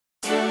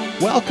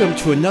Welcome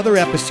to another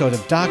episode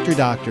of Dr.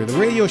 Doctor, the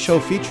radio show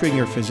featuring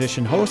your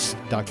physician hosts,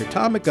 Dr.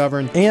 Tom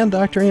McGovern and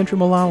Dr. Andrew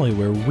Mullally,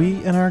 where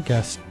we and our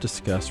guests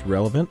discuss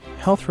relevant,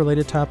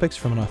 health-related topics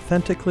from an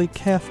authentically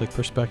Catholic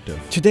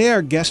perspective. Today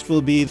our guest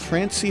will be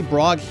Francie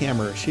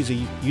Broghammer. She's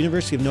a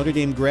University of Notre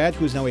Dame grad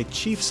who is now a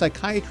chief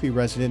psychiatry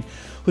resident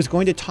who's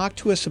going to talk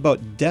to us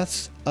about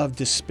deaths of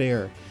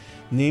despair,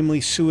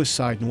 namely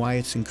suicide and why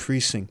it's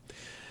increasing.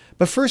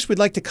 But first, we'd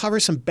like to cover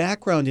some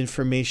background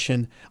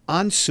information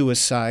on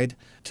suicide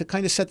to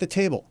kind of set the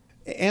table.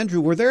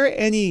 Andrew, were there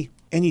any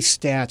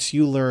stats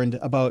you learned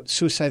about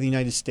suicide in the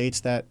United States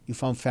that you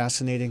found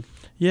fascinating?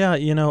 Yeah,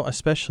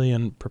 especially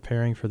in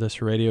preparing for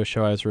this radio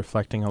show, I was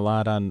reflecting a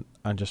lot on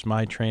just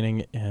my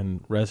training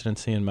in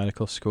residency and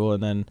medical school,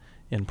 and then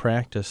in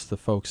practice, the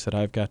folks that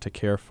I've got to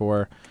care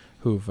for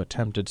who've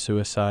attempted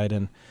suicide.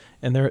 And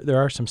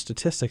there are some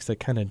statistics that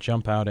kind of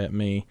jump out at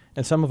me,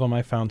 and some of them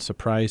I found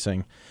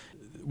surprising.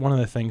 One of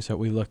the things that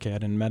we look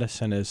at in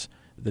medicine is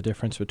the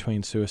difference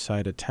between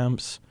suicide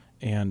attempts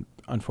and,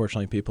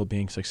 unfortunately, people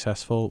being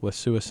successful with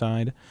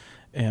suicide.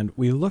 And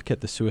we look at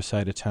the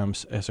suicide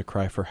attempts as a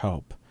cry for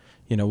help.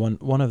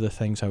 One of the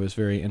things I was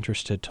very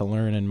interested to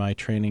learn in my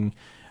training,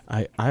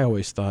 I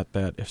always thought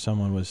that if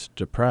someone was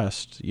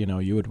depressed,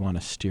 you would want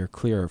to steer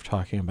clear of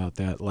talking about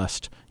that,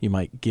 lest you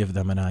might give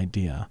them an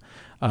idea.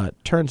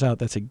 Turns out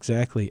that's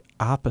exactly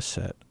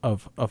opposite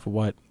of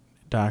what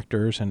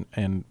doctors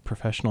and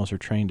professionals are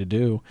trained to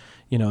do.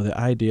 The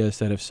idea is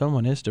that if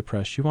someone is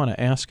depressed, you want to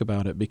ask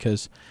about it,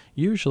 because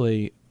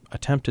usually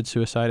attempted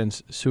suicide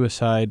and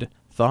suicide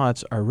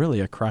thoughts are really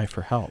a cry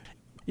for help.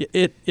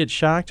 It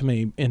shocked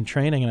me in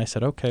training, and I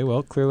said, okay,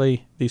 well,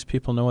 clearly these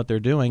people know what they're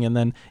doing. And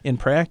then in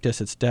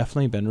practice, it's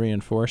definitely been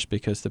reinforced,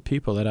 because the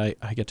people that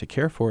I get to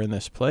care for in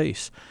this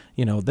place,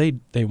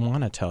 they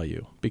want to tell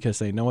you because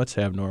they know it's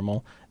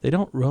abnormal. They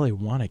don't really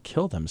want to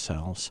kill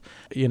themselves.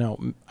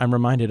 I'm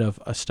reminded of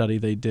a study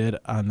they did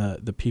on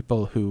the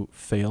people who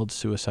failed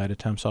suicide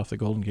attempts off the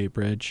Golden Gate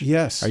Bridge.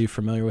 Yes. Are you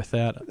familiar with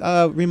that?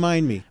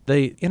 Remind me.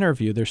 They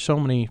interviewed, there's so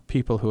many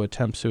people who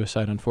attempt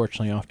suicide,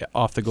 unfortunately,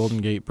 off the Golden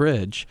Gate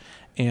Bridge,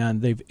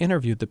 and they've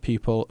interviewed the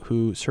people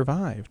who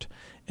survived.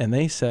 And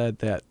they said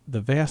that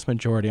the vast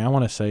majority, I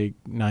want to say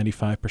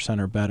 95%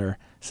 or better,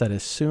 said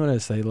as soon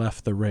as they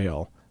left the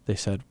rail, they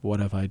said, what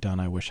have I done?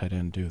 I wish I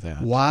didn't do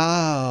that.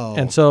 Wow.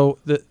 And so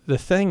the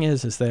thing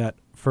is that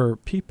for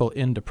people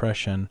in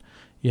depression,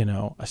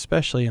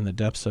 especially in the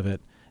depths of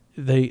it,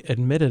 they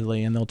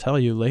admittedly, and they'll tell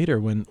you later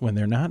when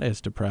they're not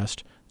as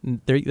depressed,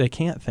 they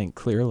can't think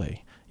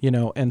clearly,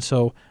 And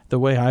so the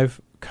way I've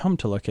come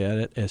to look at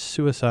it as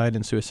suicide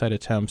and suicide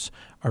attempts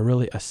are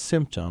really a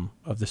symptom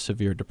of the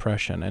severe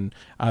depression. And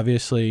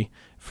obviously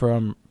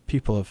from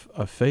people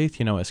of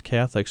faith, as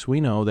Catholics, we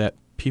know that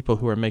people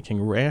who are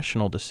making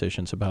rational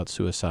decisions about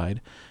suicide,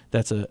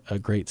 that's a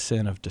great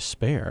sin of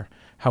despair.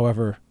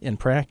 However, in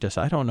practice,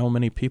 I don't know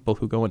many people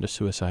who go into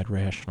suicide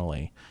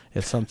rationally.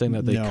 It's something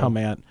that they come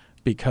at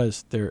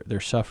because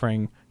they're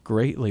suffering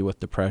greatly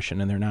with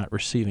depression and they're not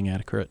receiving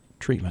adequate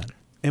treatment.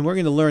 And we're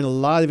going to learn a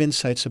lot of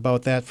insights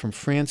about that from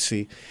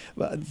Francie.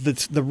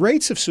 The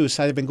rates of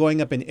suicide have been going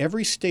up in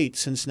every state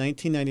since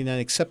 1999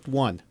 except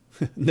one,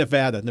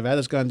 Nevada.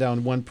 Nevada's gone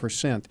down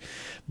 1%.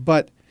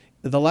 But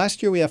the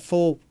last year we have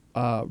full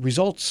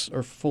results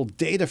or full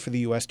data for the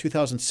U.S.,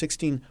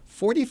 2016,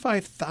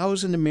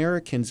 45,000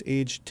 Americans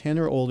aged 10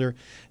 or older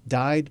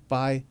died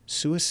by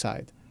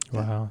suicide.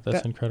 Wow,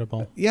 that's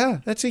incredible.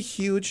 Yeah, that's a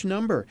huge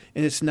number.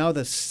 And it's now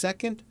the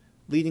second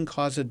leading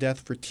cause of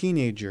death for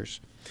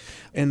teenagers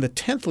and the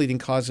 10th leading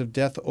cause of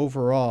death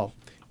overall.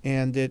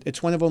 And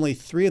it's one of only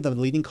 3 of the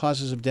leading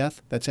causes of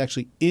death that's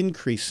actually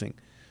increasing.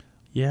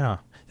 Yeah.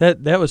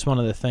 That was one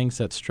of the things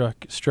that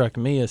struck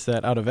me, is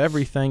that out of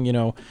everything,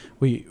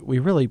 we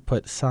really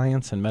put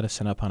science and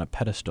medicine up on a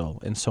pedestal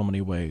in so many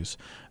ways.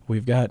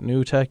 We've got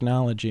new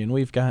technology and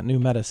we've got new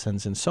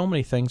medicines, and so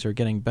many things are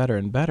getting better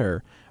and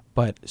better,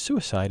 but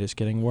suicide is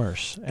getting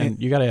worse.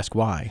 And you got to ask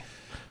why.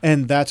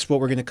 And that's what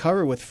we're going to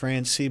cover with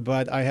Francie,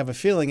 but I have a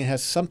feeling it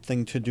has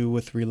something to do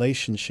with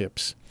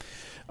relationships.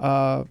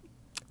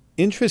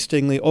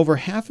 Interestingly, over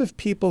half of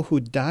people who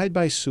died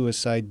by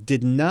suicide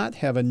did not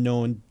have a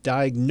known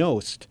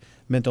diagnosed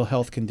mental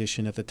health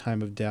condition at the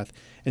time of death.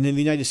 And in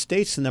the United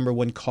States, the number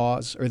one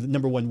cause or the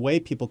number one way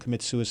people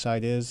commit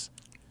suicide is?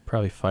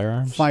 Probably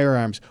firearms.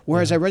 Firearms.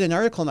 Whereas I read an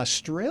article in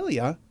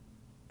Australia,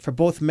 for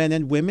both men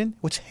and women,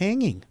 what's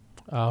hanging.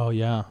 Oh,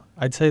 yeah.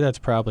 I'd say that's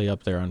probably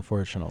up there,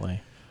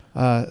 unfortunately.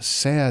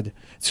 Sad.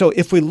 So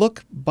if we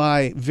look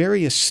by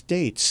various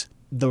states,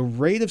 the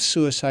rate of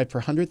suicide per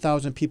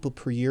 100,000 people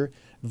per year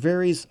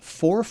varies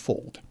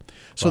fourfold.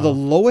 So the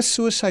lowest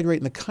suicide rate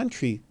in the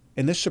country,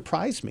 and this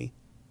surprised me,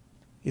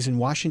 is in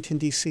Washington,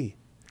 D.C.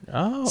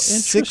 Oh,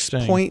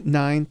 interesting.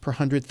 6.9 per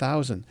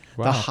 100,000.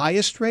 Wow. The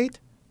highest rate,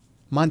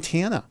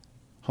 Montana,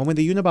 home of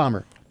the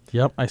Unabomber.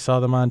 Yep, I saw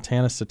the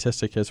Montana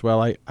statistic as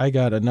well. I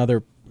got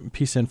another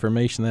piece of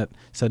information that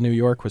said New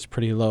York was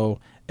pretty low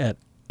at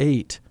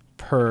 8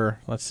 per,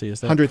 let's see, is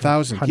that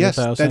 100,000? Yes,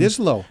 that is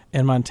low.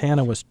 And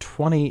Montana was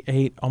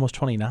 28, almost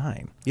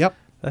 29. Yep.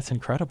 That's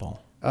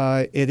incredible.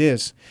 It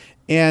is.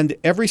 And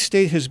every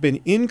state has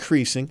been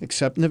increasing,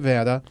 except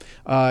Nevada.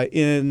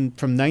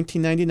 From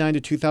 1999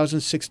 to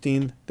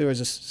 2016, there was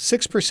a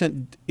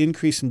 6%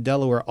 increase in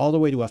Delaware, all the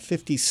way to a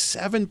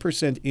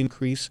 57%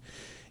 increase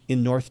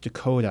in North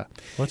Dakota.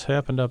 What's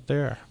happened up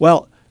there?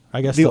 Well,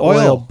 I guess the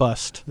oil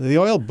bust. The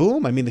oil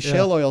boom. I mean, the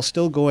shale oil's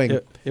still going.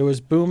 It was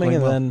booming,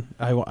 and then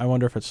I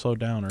wonder if it slowed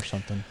down or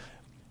something.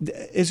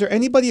 Is there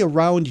anybody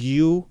around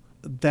you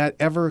that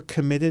ever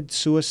committed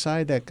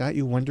suicide that got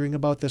you wondering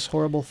about this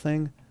horrible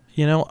thing?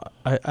 You know,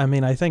 I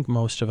mean, I think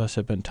most of us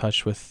have been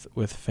touched with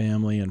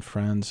family and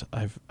friends.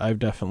 I've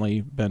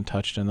definitely been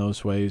touched in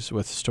those ways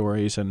with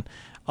stories, and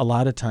a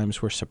lot of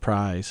times we're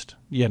surprised,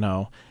 you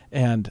know,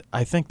 and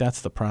I think that's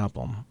the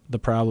problem. The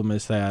problem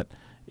is that,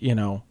 you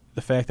know,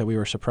 the fact that we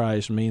were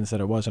surprised means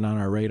that it wasn't on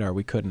our radar.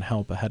 We couldn't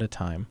help ahead of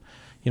time.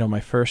 You know, my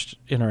first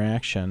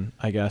interaction,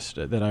 I guess,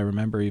 that I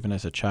remember even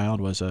as a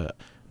child was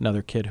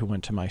another kid who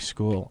went to my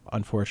school,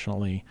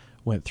 unfortunately,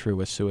 went through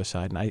with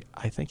suicide, and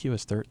I think he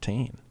was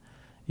 13.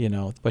 You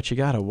know, but you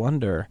got to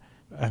wonder,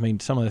 I mean,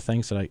 some of the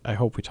things that I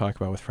hope we talk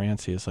about with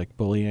Francie is like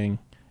bullying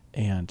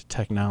and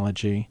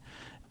technology.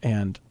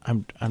 And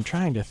I'm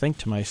trying to think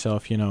to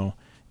myself, you know,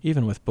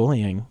 even with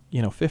bullying,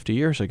 you know, 50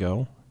 years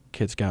ago,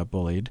 kids got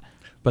bullied,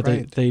 but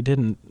right. they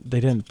didn't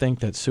think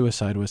that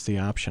suicide was the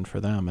option for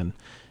them. And,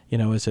 you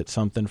know, is it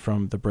something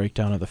from the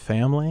breakdown of the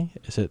family?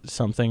 Is it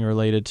something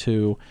related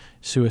to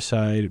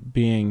suicide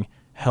being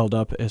held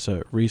up as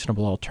a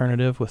reasonable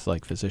alternative with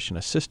like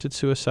physician-assisted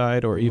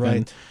suicide, or even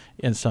right.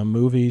 in some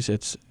movies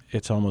it's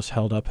almost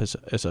held up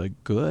as a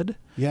good.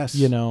 Yes.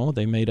 You know,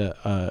 they made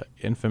a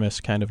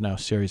infamous kind of now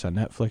series on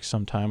Netflix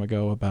some time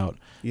ago about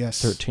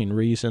 13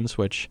 Reasons,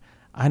 which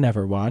I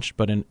never watched,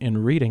 but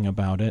in reading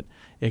about it,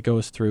 it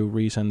goes through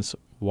reasons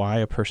why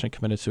a person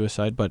committed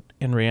suicide. But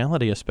in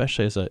reality,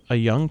 especially as a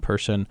young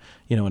person,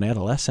 you know, an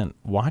adolescent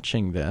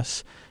watching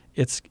this,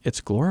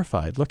 it's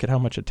glorified. Look at how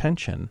much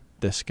attention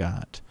this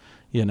got.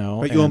 You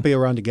know, but you won't be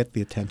around to get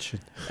the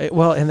attention.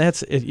 Well, and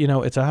that's it, you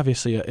know, it's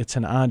obviously it's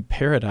an odd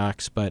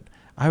paradox, but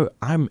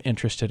I'm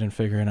interested in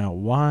figuring out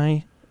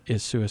why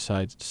is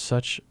suicide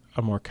such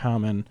a more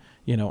common,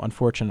 you know,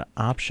 unfortunate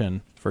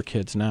option for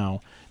kids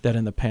now that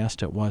in the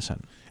past it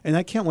wasn't. And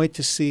I can't wait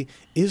to see,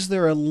 is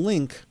there a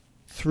link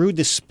through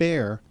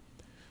despair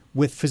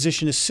with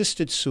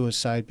physician-assisted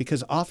suicide?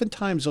 Because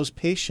oftentimes those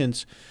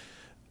patients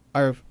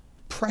are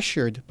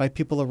pressured by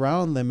people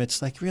around them. It's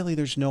like, really,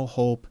 there's no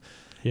hope.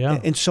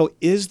 Yeah. And so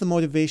is the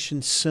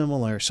motivation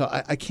similar? So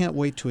I can't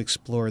wait to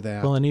explore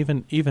that. Well, and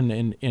even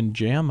in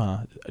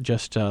JAMA,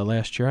 just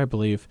last year, I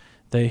believe,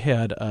 they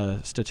had a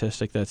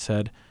statistic that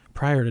said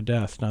prior to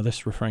death, now this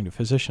is referring to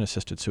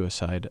physician-assisted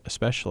suicide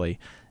especially,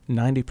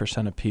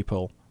 90% of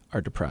people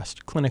are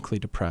depressed, clinically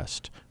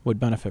depressed, would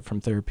benefit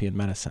from therapy and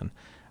medicine.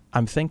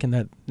 I'm thinking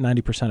that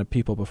 90% of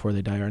people before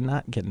they die are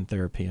not getting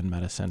therapy and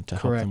medicine to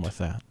help them with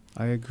that.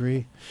 I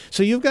agree.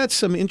 So you've got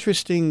some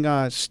interesting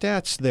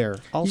stats there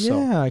also.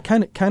 Yeah,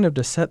 kind of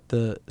to set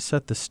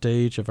the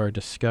stage of our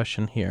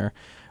discussion here.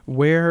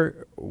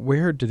 Where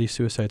do these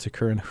suicides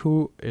occur, and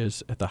who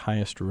is at the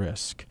highest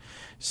risk?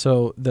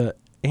 So the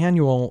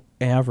annual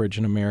average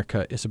in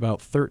America is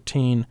about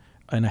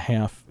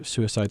 13.5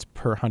 suicides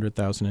per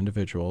 100,000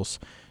 individuals,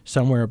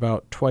 somewhere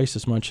about twice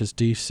as much as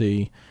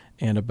D.C.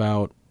 and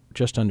about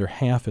just under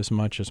half as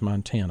much as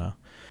Montana.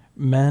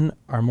 Men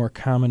are more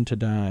common to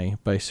die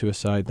by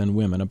suicide than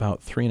women,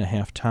 about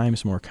 3.5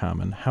 times more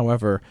common.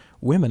 However,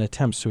 women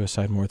attempt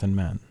suicide more than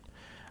men.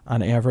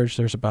 On average,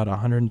 there's about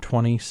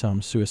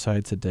 120-some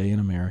suicides a day in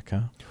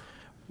America.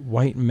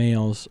 White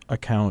males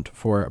account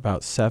for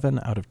about 7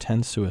 out of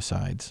 10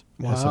 suicides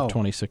as of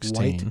 2016.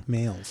 White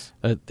males.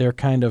 They're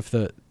kind of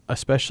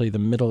especially the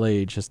middle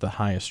age is the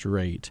highest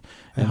rate.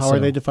 And how are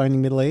they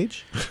defining middle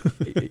age?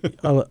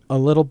 a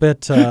little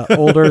bit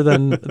older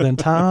than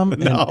Tom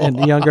and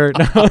younger.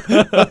 No.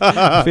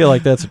 I feel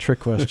like that's a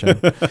trick question.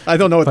 I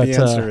don't know what the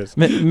answer is.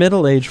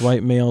 Middle-aged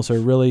white males are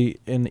really,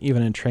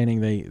 even in training,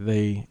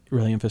 they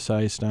really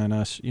emphasized on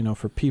us, you know,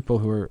 for people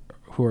who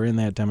are in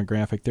that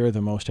demographic, they're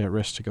the most at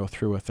risk to go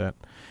through with it.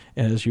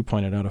 And as you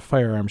pointed out, a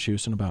firearm's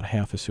used in about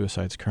half of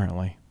suicides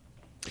currently.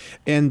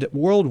 And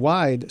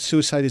worldwide,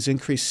 suicide has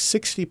increased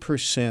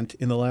 60%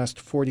 in the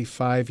last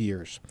 45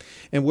 years.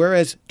 And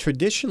whereas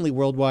traditionally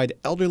worldwide,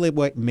 elderly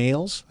white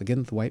males,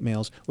 again, the white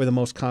males, were the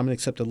most common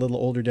except a little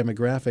older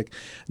demographic,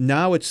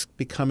 now it's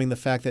becoming the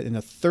fact that in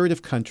a third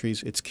of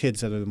countries, it's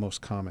kids that are the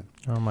most common.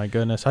 Oh, my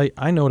goodness.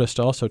 I noticed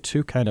also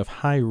two kind of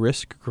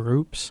high-risk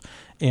groups,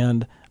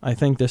 and I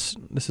think this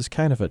is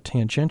kind of a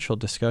tangential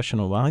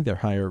discussion of why they're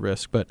higher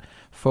risk, but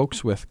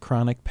folks with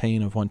chronic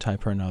pain of one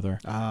type or another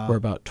were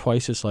about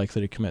twice as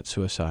likely to commit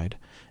suicide.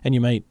 And you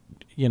might,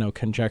 you know,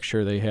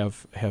 conjecture they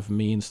have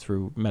means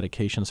through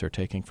medications they're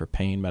taking for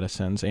pain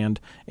medicines, and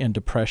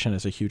depression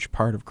is a huge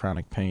part of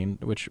chronic pain,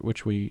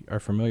 which we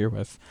are familiar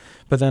with.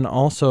 But then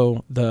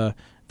also the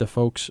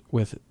folks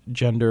with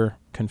gender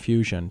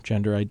confusion,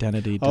 gender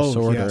identity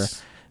disorder,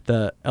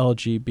 the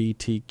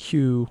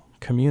LGBTQ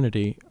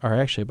community are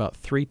actually about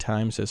 3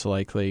 times as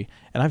likely,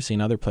 and I've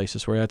seen other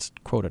places where that's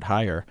quoted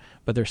higher,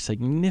 but they're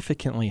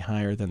significantly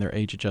higher than their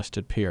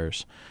age-adjusted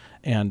peers.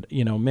 And,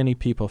 many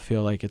people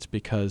feel like it's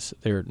because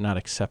they're not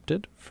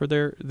accepted for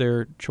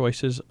their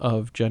choices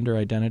of gender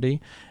identity.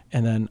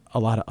 And then a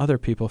lot of other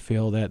people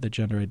feel that the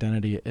gender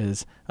identity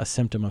is a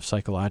symptom of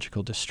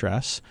psychological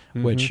distress,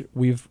 which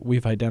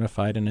we've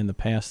identified, and in the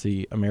past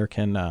the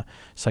American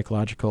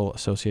Psychological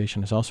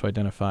Association has also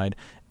identified.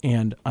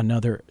 And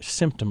another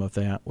symptom of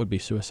that would be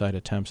suicide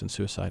attempts and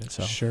suicide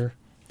itself. Sure.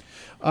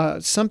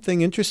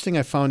 Something interesting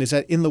I found is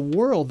that in the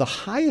world,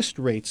 the highest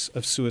rates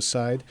of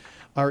suicide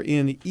are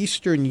in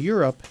Eastern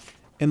Europe,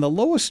 and the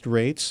lowest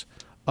rates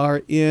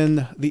are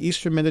in the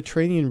Eastern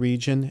Mediterranean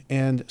region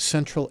and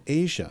Central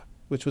Asia,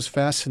 which was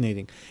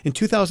fascinating. In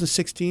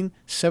 2016,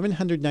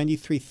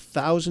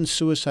 793,000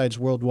 suicides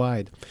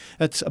worldwide.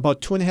 That's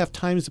about 2.5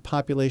 times the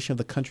population of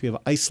the country of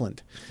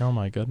Iceland. Oh,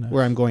 my goodness.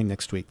 Where I'm going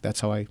next week. That's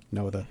how I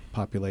know the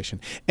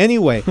population.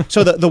 Anyway,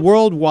 so the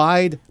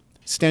worldwide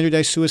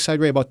standardized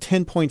suicide rate, about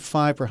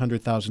 10.5 per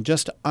 100,000,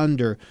 just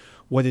under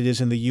what it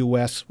is in the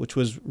U.S., which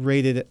was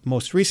rated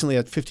most recently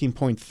at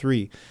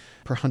 15.3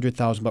 per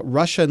 100,000. But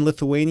Russia and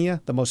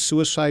Lithuania, the most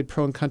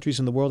suicide-prone countries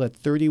in the world, at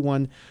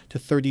 31 to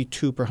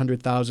 32 per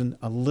 100,000,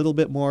 a little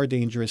bit more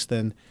dangerous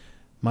than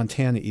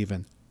Montana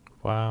even.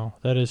 Wow,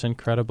 that is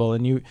incredible.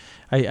 And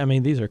I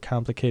mean, these are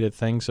complicated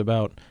things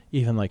about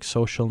even like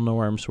social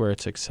norms where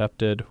it's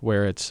accepted,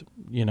 where it's,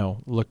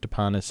 looked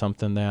upon as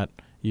something that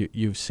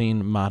you've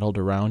seen modeled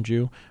around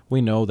you.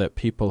 We know that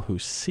people who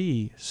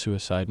see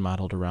suicide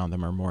modeled around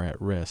them are more at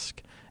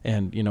risk.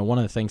 And, one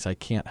of the things I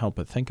can't help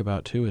but think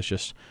about, too, is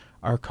just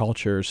our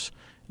culture's,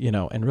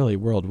 and really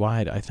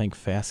worldwide, I think,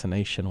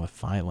 fascination with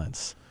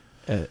violence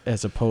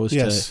as opposed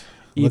to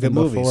even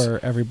before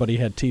everybody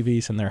had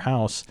TVs in their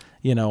house.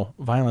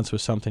 Violence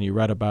was something you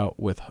read about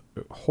with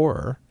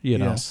horror,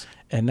 Yes.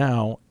 And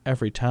now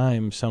every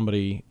time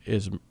somebody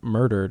is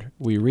murdered,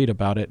 we read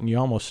about it and you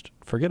almost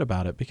forget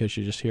about it because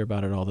you just hear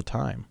about it all the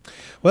time.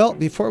 Well,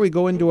 before we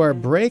go into our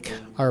break,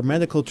 our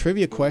medical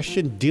trivia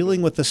question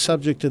dealing with the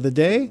subject of the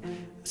day,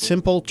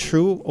 simple,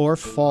 true or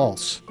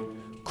false.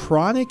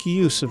 Chronic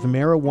use of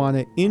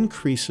marijuana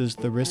increases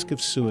the risk of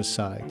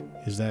suicide.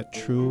 Is that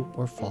true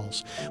or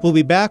false? We'll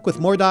be back with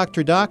more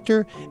Dr.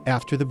 Doctor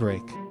after the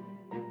break.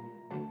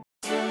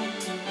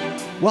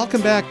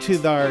 Welcome back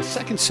to our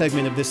second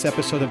segment of this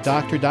episode of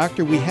Dr.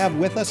 Doctor. We have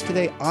with us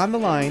today on the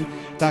line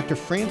Dr.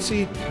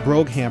 Francie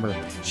Broghammer.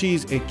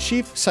 She's a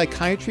chief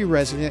psychiatry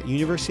resident at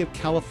University of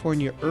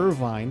California,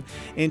 Irvine,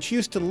 and she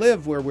used to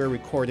live where we're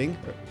recording,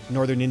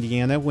 northern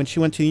Indiana, when she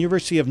went to the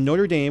University of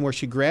Notre Dame, where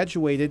she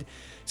graduated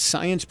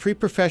science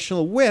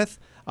pre-professional with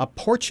a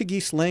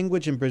Portuguese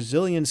language and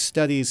Brazilian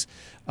studies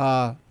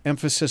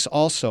emphasis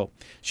also.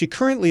 She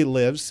currently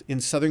lives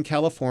in Southern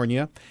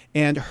California,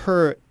 and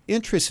her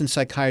interests in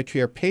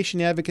psychiatry are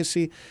patient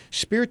advocacy,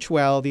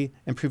 spirituality,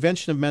 and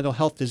prevention of mental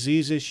health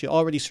diseases. She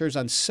already serves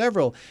on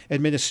several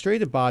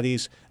administrative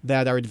bodies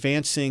that are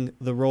advancing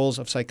the roles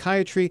of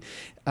psychiatry.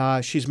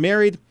 She's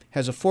married,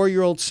 has a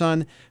 4-year-old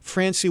son.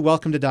 Francie,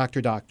 welcome to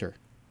Dr. Doctor.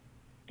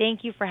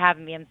 Thank you for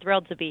having me. I'm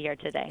thrilled to be here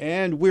today.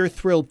 And we're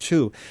thrilled,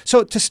 too.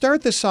 So to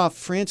start this off,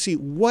 Francie,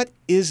 what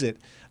is it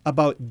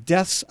about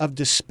deaths of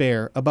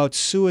despair, about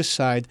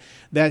suicide,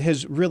 that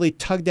has really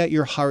tugged at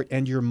your heart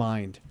and your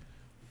mind?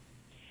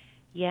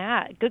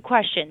 Yeah, good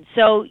question.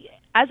 So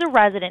as a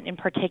resident in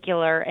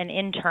particular, an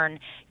intern,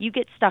 you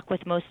get stuck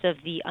with most of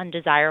the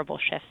undesirable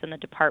shifts in the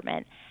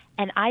department.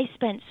 And I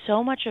spent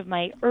so much of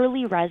my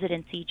early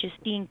residency just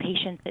seeing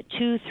patients at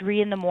 2,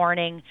 3 in the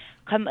morning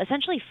come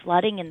essentially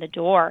flooding in the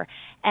door.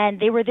 And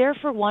they were there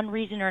for one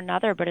reason or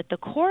another, but at the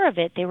core of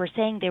it, they were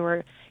saying they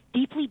were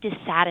deeply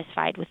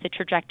dissatisfied with the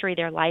trajectory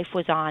their life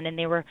was on, and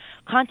they were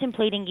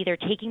contemplating either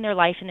taking their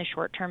life in the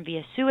short term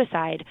via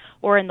suicide,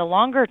 or in the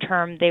longer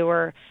term, they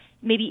were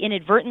maybe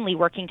inadvertently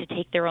working to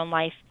take their own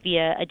life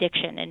via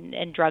addiction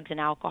and drugs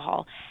and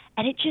alcohol.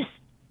 And it just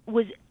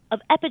was of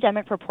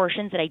epidemic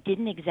proportions that I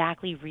didn't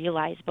exactly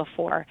realize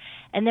before.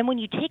 And then when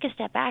you take a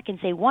step back and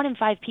say 1 in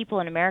 5 people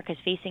in America is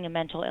facing a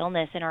mental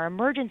illness, and our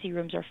emergency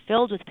rooms are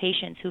filled with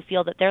patients who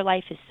feel that their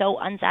life is so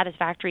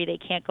unsatisfactory they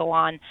can't go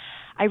on,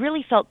 I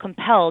really felt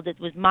compelled. It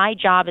was my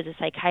job as a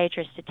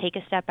psychiatrist to take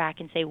a step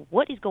back and say,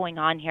 what is going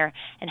on here,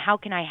 and how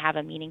can I have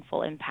a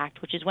meaningful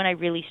impact, which is when I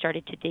really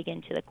started to dig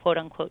into the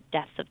quote-unquote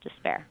deaths of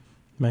despair.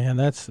 Man,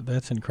 that's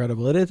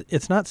incredible.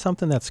 It's not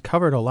something that's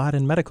covered a lot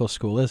in medical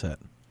school, is it?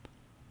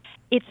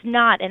 It's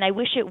not, and I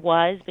wish it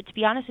was, but to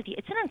be honest with you,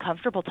 it's an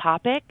uncomfortable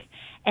topic,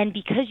 and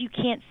because you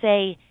can't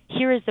say,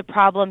 here is the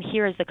problem,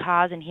 here is the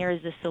cause, and here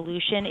is the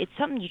solution, it's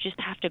something you just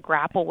have to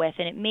grapple with,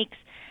 and it makes,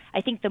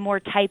 I think, the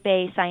more type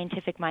A,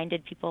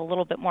 scientific-minded people a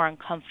little bit more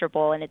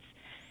uncomfortable, and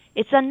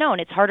it's unknown,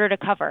 it's harder to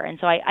cover, and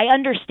so I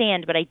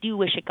understand, but I do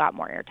wish it got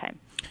more airtime.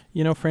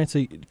 You know,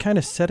 Francie, kind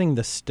of setting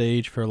the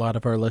stage for a lot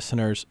of our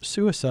listeners,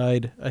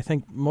 suicide, I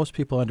think most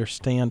people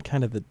understand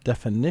kind of the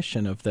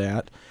definition of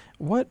that.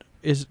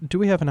 Do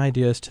we have an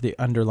idea as to the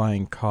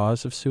underlying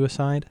cause of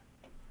suicide?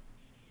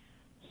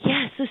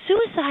 Yeah, so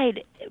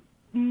suicide,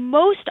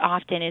 most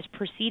often is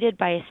preceded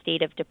by a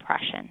state of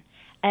depression.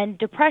 And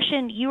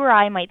depression, you or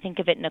I might think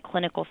of it in a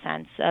clinical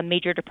sense, a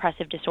major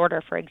depressive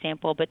disorder, for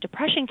example, but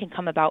depression can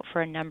come about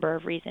for a number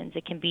of reasons.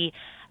 It can be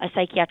a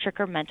psychiatric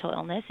or mental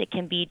illness. It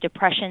can be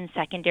depression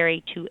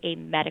secondary to a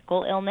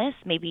medical illness,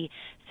 maybe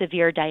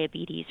severe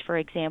diabetes, for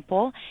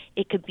example.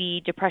 It could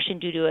be depression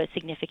due to a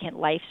significant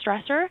life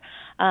stressor,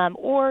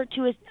 or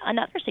to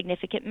another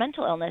significant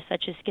mental illness,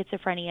 such as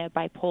schizophrenia,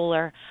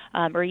 bipolar,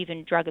 or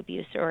even drug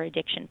abuse or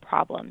addiction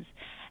problems.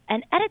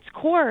 And at its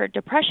core,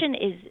 depression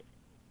is,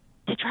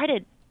 to try to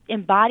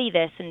embody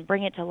this and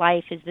bring it to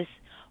life, is this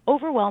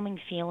overwhelming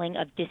feeling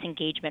of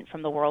disengagement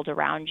from the world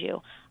around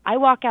you. I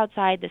walk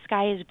outside, the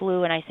sky is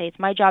blue, and I say, it's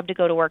my job to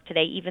go to work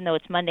today, even though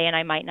it's Monday and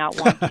I might not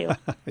want to.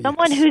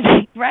 Someone who's,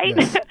 right?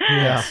 Yes.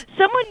 Yeah.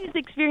 Someone who's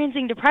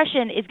experiencing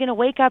depression is going to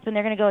wake up and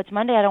they're going to go, it's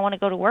Monday, I don't want to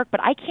go to work, but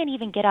I can't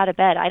even get out of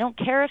bed. I don't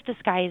care if the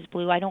sky is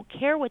blue. I don't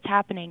care what's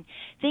happening.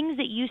 Things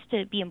that used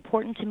to be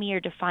important to me or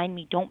define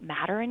me don't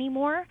matter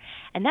anymore.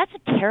 And that's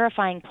a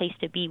terrifying place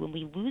to be when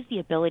we lose the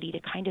ability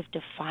to kind of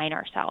define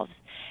ourselves.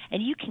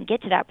 And you can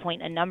get to that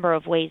point a number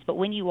of ways, but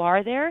when you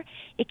are there,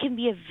 it can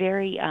be a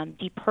very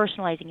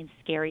depersonalizing and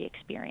scary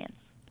experience.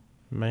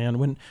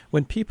 Man,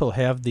 when people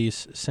have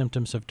these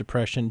symptoms of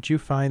depression, do you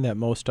find that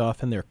most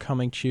often they're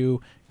coming to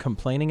you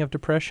complaining of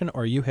depression,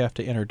 or you have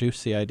to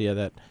introduce the idea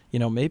that,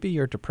 maybe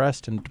you're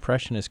depressed and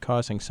depression is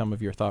causing some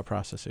of your thought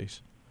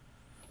processes?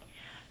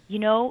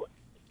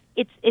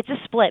 It's a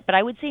split, but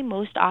I would say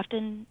most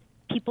often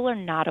people are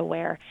not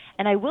aware.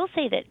 And I will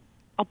say that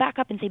I'll back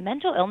up and say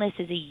mental illness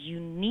is a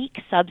unique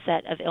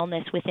subset of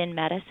illness within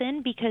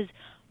medicine, because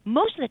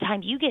most of the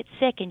time you get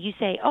sick and you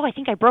say, I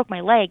think I broke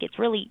my leg, it's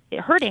really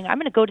hurting, I'm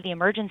going to go to the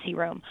emergency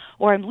room,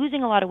 or I'm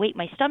losing a lot of weight,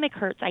 my stomach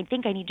hurts, I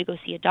think I need to go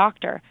see a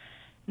doctor.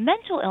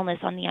 Mental illness,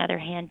 on the other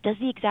hand, does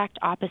the exact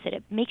opposite.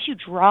 It makes you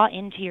draw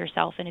into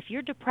yourself, and if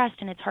you're depressed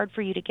and it's hard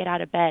for you to get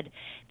out of bed,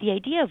 the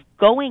idea of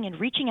going and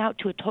reaching out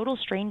to a total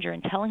stranger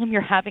and telling them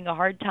you're having a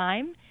hard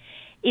time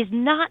is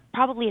not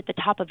probably at the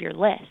top of your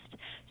list.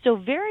 So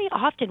very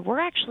often we're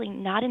actually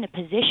not in a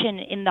position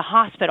in the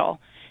hospital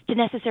to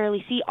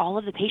necessarily see all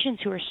of the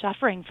patients who are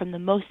suffering from the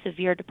most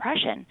severe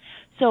depression.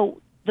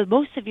 So the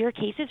most severe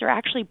cases are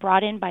actually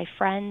brought in by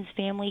friends,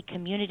 family,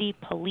 community,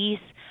 police,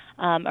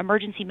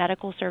 emergency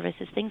medical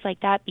services, things like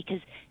that, because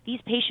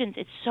these patients,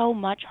 it's so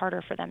much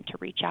harder for them to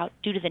reach out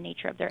due to the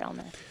nature of their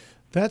illness.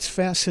 That's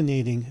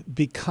fascinating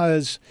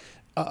because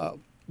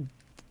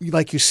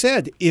like you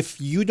said,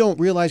 if you don't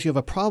realize you have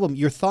a problem,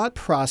 your thought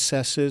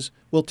processes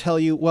will tell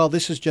you, well,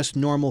 this is just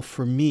normal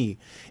for me.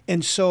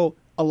 And so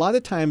a lot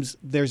of times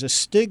there's a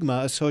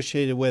stigma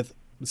associated with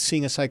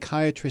seeing a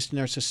psychiatrist in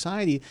our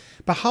society,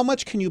 but how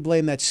much can you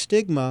blame that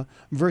stigma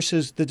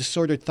versus the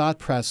disordered thought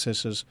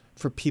processes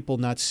for people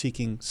not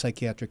seeking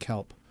psychiatric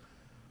help?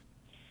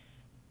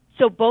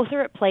 So both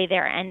are at play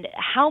there, and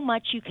how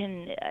much you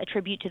can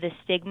attribute to the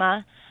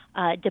stigma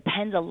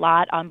depends a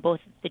lot on both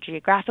the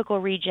geographical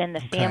region,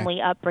 the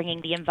family upbringing,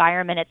 the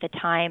environment at the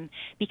time,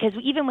 because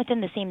even within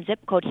the same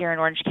zip code here in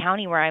Orange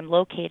County where I'm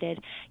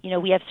located,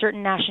 we have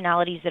certain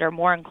nationalities that are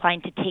more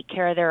inclined to take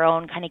care of their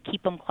own, kind of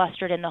keep them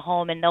clustered in the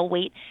home, and they'll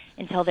wait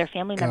until their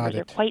family members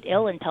are quite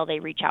ill until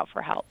they reach out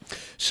for help.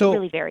 So it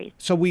really varies.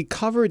 So we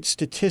covered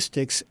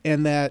statistics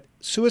and that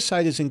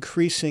suicide is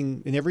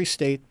increasing in every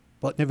state,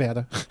 but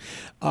Nevada,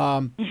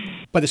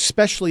 but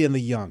especially in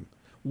the young.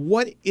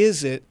 What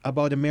is it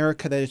about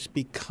America that it's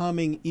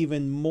becoming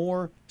even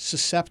more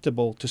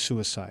susceptible to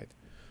suicide?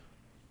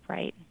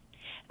 Right.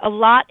 A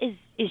lot is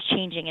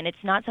changing, and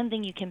it's not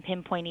something you can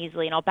pinpoint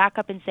easily. And I'll back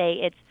up and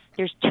say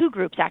there's two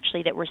groups,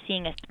 actually, that we're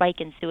seeing a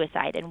spike in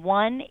suicide. And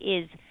one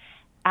is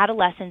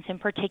adolescents, in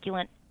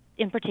particular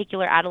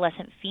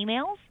adolescent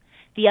females.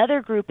 The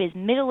other group is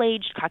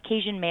middle-aged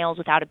Caucasian males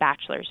without a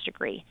bachelor's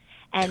degree.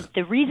 And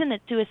the reason that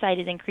suicide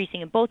is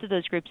increasing in both of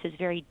those groups is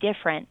very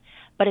different.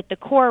 But at the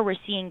core, we're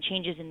seeing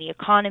changes in the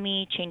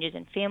economy, changes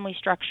in family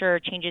structure,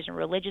 changes in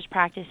religious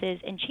practices,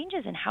 and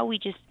changes in how we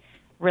just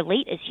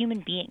relate as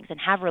human beings and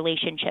have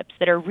relationships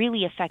that are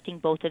really affecting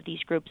both of these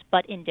groups,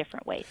 but in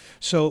different ways.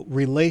 So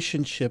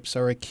relationships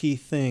are a key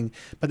thing.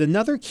 But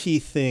another key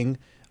thing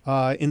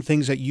in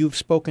things that you've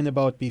spoken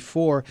about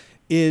before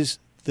is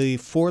the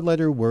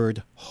four-letter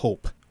word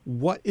hope.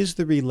 What is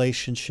the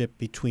relationship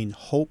between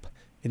hope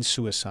and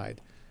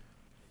suicide?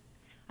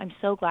 I'm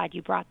so glad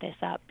you brought this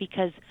up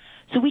because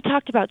we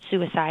talked about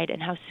suicide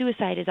and how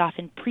suicide is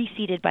often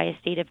preceded by a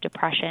state of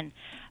depression.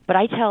 But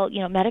I tell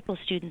medical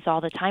students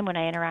all the time when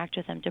I interact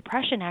with them,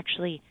 depression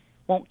actually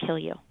won't kill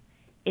you.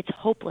 It's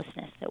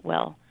hopelessness that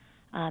will.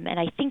 And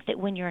I think that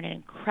when you're in an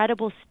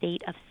incredible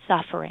state of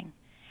suffering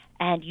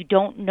and you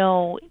don't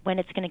know when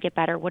it's going to get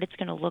better, what it's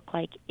going to look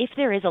like, if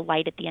there is a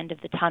light at the end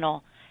of the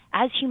tunnel,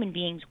 as human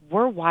beings,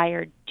 we're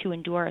wired to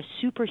endure a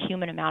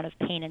superhuman amount of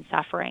pain and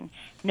suffering,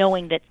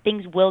 knowing that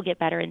things will get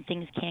better and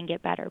things can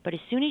get better. But as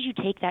soon as you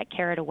take that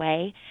carrot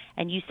away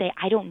and you say,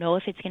 I don't know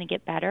if it's going to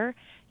get better,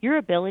 your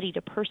ability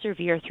to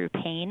persevere through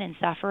pain and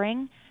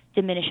suffering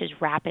diminishes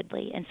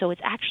rapidly. And so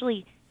it's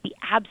actually the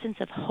absence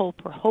of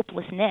hope or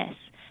hopelessness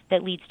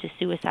that leads to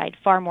suicide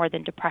far more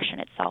than depression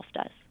itself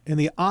does. And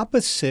the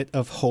opposite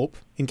of hope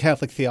in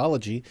Catholic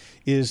theology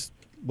is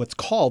what's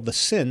called the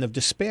sin of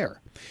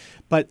despair.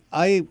 But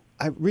I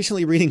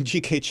recently reading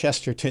G.K.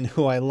 Chesterton,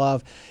 who I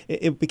love,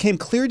 it became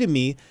clear to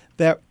me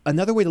that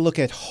another way to look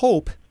at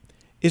hope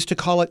is to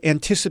call it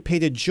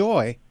anticipated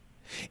joy,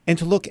 and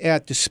to look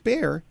at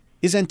despair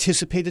is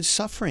anticipated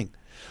suffering.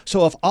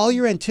 So if all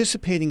you're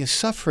anticipating is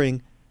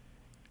suffering,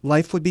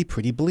 life would be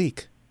pretty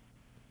bleak.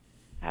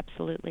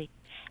 Absolutely.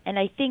 And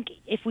I think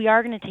if we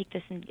are going to take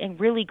this and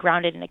really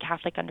ground it in a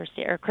Catholic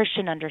or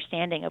Christian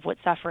understanding of what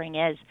suffering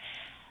is,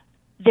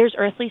 there's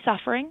earthly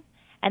suffering,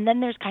 and then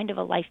there's kind of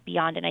a life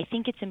beyond. And I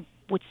think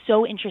what's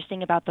so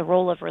interesting about the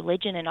role of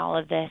religion in all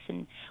of this,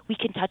 and we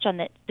can touch on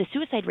that, the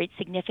suicide rate's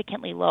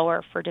significantly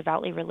lower for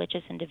devoutly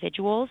religious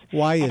individuals.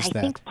 Why is that?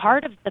 I think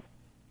part of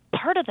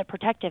the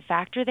protective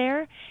factor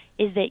there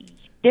is that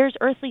there's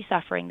earthly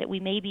suffering that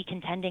we may be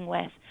contending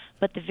with,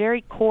 but the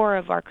very core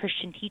of our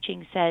Christian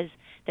teaching says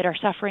that our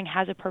suffering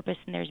has a purpose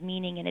and there's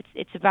meaning, and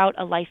it's about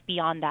a life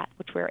beyond that,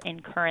 which we're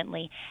in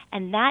currently.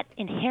 And that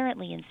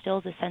inherently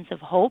instills a sense of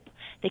hope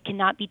that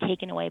cannot be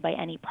taken away by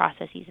any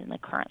processes in the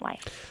current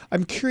life.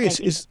 I'm curious,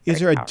 is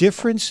there a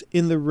difference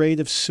in the rate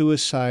of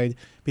suicide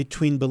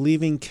between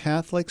believing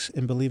Catholics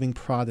and believing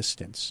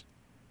Protestants?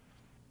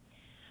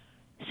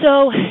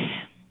 So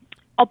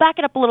I'll back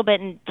it up a little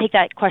bit and take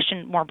that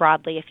question more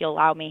broadly, if you'll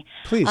allow me.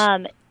 Please.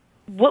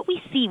 What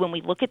we see when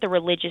we look at the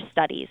religious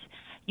studies,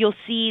 you'll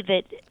see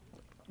that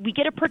we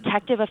get a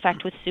protective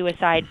effect with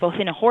suicide, both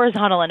in a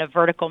horizontal and a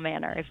vertical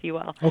manner, if you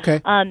will.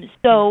 Okay.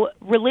 So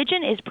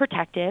religion is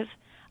protective.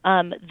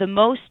 The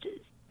most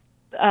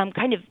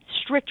kind of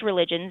strict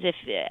religions,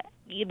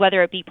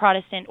 whether it be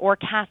Protestant or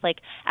Catholic,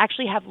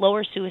 actually have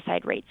lower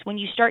suicide rates. When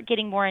you start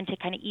getting more into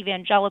kind of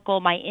evangelical,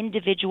 my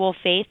individual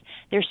faith,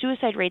 their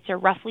suicide rates are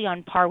roughly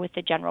on par with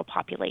the general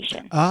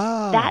population.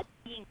 That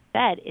being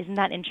said, isn't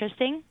that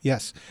interesting?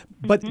 Yes,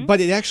 but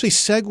it actually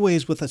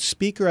segues with a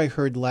speaker I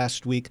heard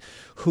last week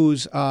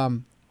who's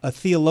a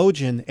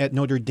theologian at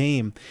Notre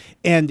Dame.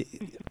 And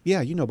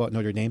yeah, you know about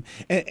Notre Dame.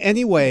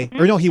 Anyway,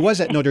 or no, he was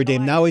at Notre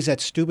Dame. Now he's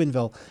at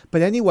Steubenville.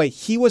 But anyway,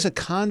 he was a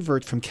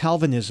convert from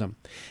Calvinism.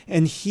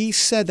 And he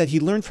said that he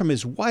learned from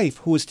his wife,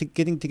 who was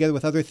getting together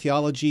with other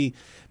theology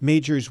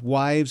majors'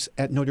 wives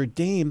at Notre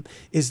Dame,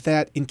 is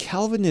that in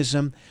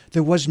Calvinism,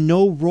 there was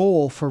no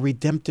role for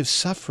redemptive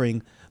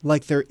suffering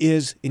like there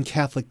is in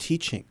Catholic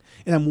teaching.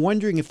 And I'm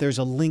wondering if there's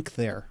a link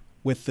there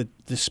with the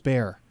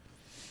despair.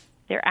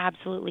 There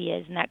absolutely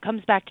is. And that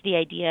comes back to the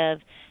idea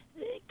of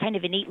kind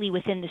of innately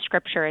within the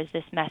Scripture is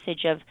this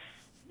message of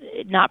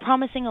not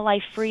promising a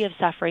life free of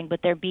suffering,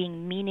 but there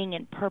being meaning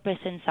and purpose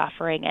in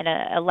suffering and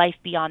a life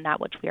beyond that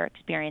which we are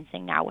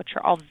experiencing now, which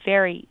are all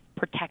very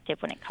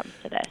protective when it comes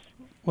to this.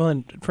 Well,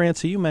 and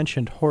Francie, you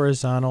mentioned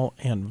horizontal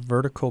and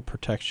vertical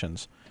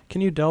protections.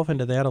 Can you delve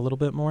into that a little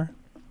bit more?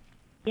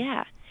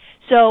 Yeah.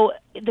 So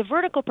the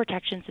vertical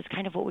protections is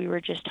kind of what we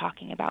were just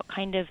talking about,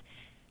 kind of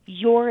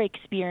your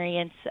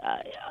experience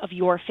of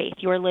your faith,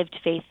 your lived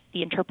faith,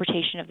 the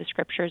interpretation of the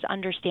Scriptures,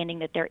 understanding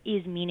that there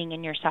is meaning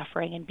in your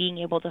suffering and being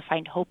able to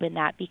find hope in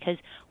that, because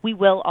we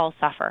will all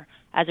suffer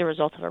as a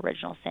result of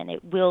original sin.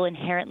 It will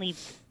inherently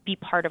be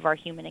part of our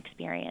human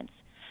experience.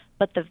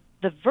 But the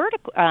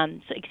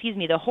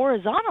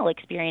horizontal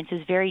experience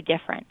is very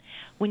different.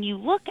 When you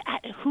look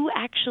at who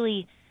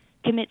actually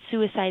commits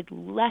suicide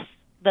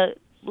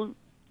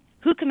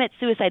who commits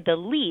suicide the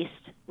least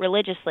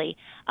religiously,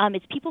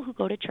 it's people who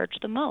go to church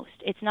the most.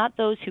 It's not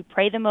those who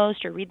pray the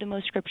most or read the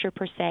most Scripture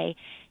per se.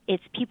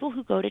 It's people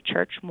who go to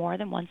church more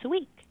than once a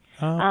week.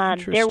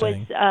 There was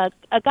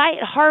a guy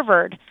at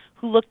Harvard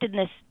who looked at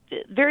this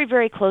very,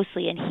 very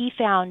closely, and he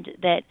found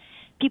that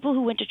people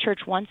who went to church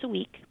once a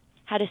week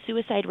had a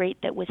suicide rate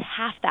that was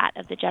half that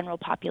of the general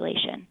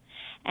population.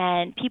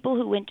 And people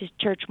who went to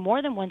church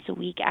more than once a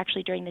week,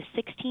 actually during the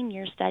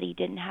 16-year study,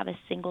 didn't have a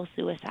single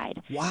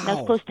suicide. Wow. And that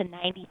was close to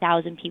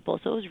 90,000 people,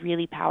 so it was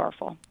really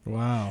powerful.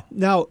 Wow.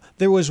 Now,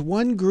 there was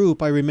one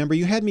group, I remember,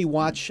 you had me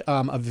watch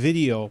a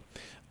video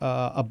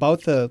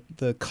about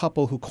the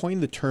couple who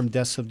coined the term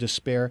deaths of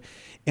despair.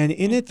 And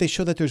in it, they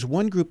show that there's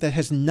one group that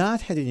has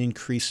not had an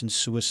increase in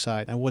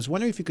suicide. I was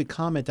wondering if you could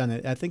comment on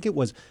it. I think it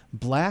was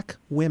Black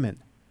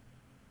women.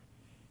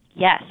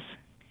 Yes.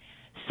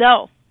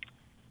 So,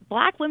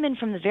 Black women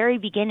from the very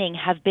beginning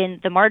have been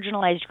the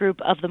marginalized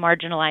group of the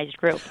marginalized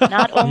group.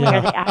 Not only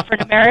are they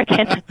African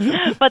American,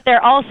 but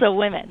they're also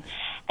women.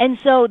 And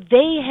so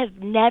they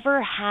have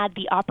never had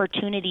the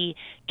opportunity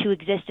to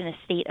exist in a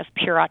state of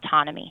pure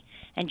autonomy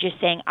and just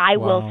saying, I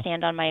will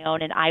stand on my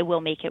own and I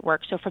will make it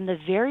work. So from the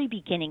very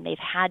beginning, they've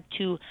had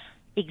to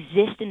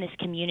exist in this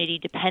community,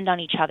 depend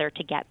on each other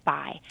to get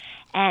by.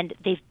 And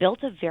they've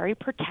built a very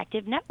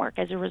protective network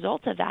as a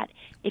result of that.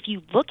 If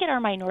you look at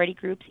our minority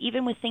groups,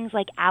 even with things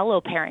like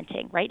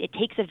alloparenting, right? It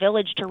takes a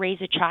village to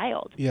raise a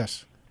child.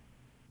 Yes.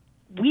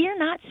 we're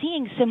not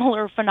seeing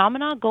similar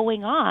phenomena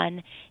going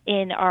on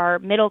in our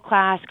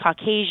middle-class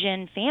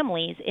Caucasian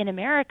families in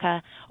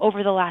America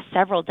over the last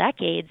several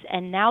decades.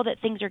 And now that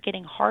things are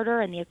getting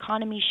harder and the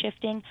economy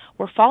shifting,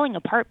 we're falling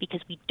apart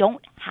because we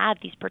don't have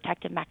these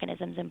protective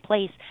mechanisms in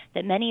place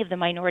that many of the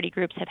minority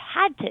groups have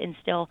had to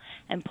instill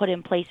and put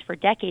in place for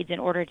decades in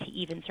order to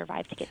even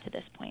survive to get to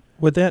this point.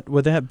 Would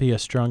that be a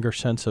stronger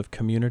sense of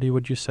community,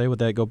 would you say? Would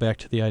that go back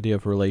to the idea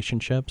of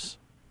relationships?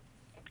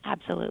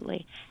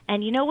 Absolutely.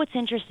 And you know what's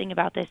interesting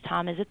about this,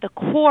 Tom, is at the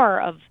core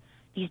of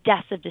these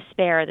deaths of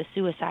despair, the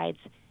suicides,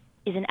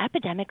 is an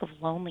epidemic of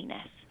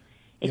loneliness.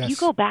 If you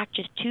go back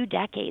just 2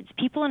 decades,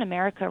 people in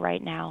America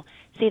right now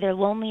say they're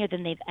lonelier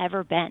than they've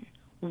ever been.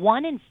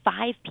 1 in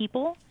 5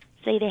 people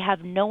say they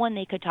have no one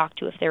they could talk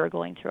to if they were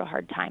going through a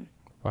hard time.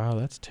 Wow,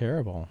 that's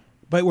terrible.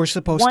 But we're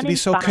supposed to be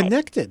so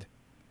connected.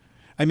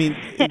 I mean,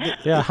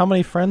 yeah, how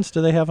many friends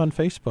do they have on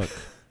Facebook?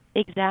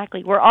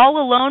 Exactly. We're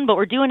all alone, but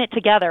we're doing it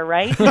together,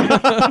 right?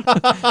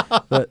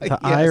 The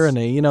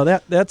irony,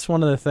 that's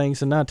one of the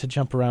things, and not to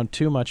jump around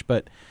too much,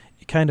 but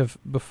kind of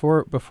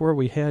before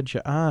we had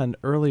you on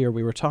earlier,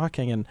 we were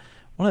talking, and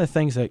one of the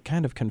things that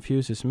kind of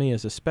confuses me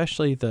is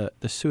especially the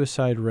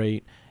suicide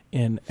rate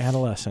in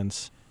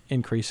adolescents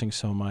increasing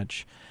so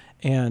much.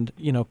 And,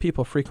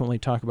 people frequently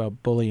talk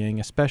about bullying,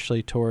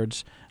 especially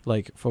towards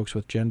like folks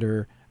with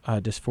gender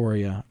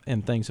dysphoria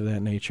and things of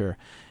that nature,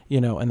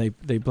 and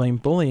they blame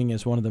bullying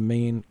as one of the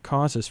main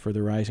causes for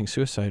the rising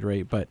suicide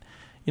rate. But,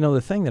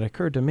 the thing that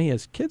occurred to me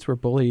is kids were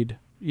bullied.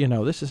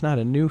 This is not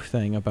a new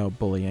thing about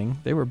bullying.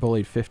 They were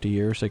bullied 50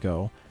 years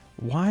ago.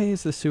 Why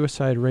is the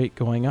suicide rate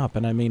going up?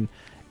 And I mean,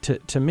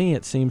 to me,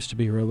 it seems to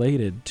be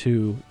related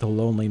to the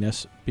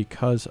loneliness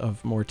because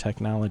of more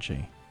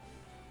technology.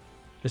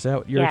 Is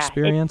that your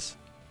experience?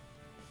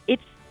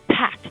 It's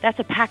packed. That's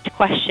a packed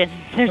question.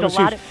 There's a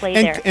lot at play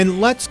there. And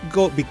let's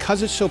go,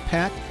 because it's so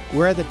packed,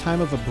 we're at the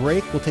time of a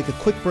break. We'll take a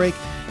quick break.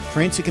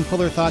 Francie can pull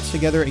her thoughts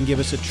together and give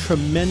us a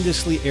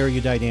tremendously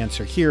erudite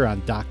answer here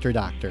on Dr.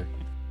 Doctor.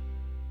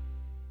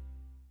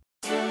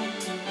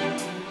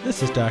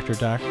 This is Dr.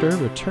 Doctor,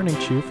 returning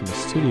to you from the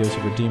studios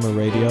of Redeemer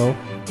Radio.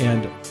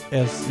 And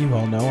as you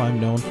all know, I'm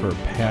known for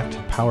packed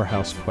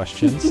powerhouse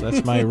questions.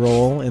 That's my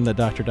role in the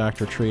Dr.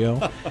 Doctor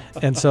trio.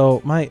 And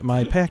so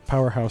my packed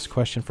powerhouse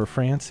question for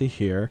Francie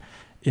here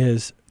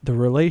is the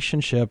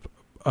relationship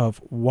of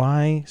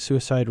why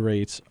suicide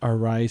rates are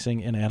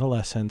rising in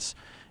adolescents.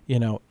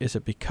 Is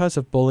it because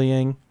of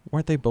bullying?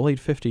 Weren't they bullied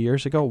 50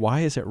 years ago? Why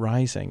is it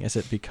rising? Is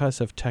it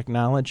because of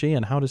technology?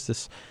 And how does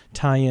this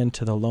tie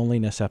into the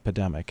loneliness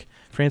epidemic?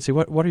 Francie,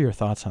 what are your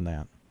thoughts on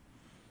that?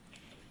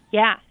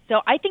 Yeah,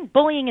 so I think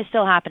bullying is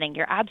still happening.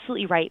 You're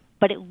absolutely right,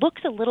 but it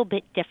looks a little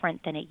bit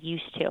different than it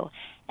used to.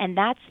 And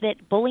that's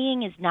that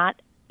bullying is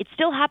not, it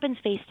still happens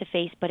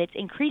face-to-face, but it's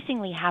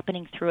increasingly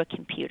happening through a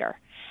computer.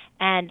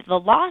 And the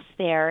loss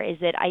there is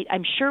that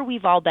I'm sure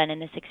we've all been in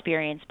this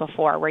experience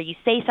before, where you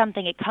say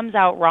something, it comes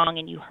out wrong,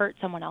 and you hurt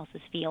someone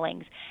else's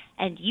feelings.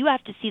 And you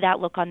have to see that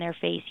look on their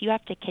face. You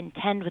have to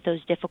contend with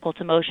those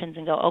difficult emotions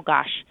and go, oh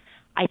gosh,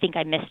 I think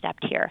I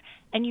misstepped here.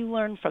 And you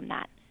learn from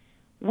that.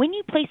 When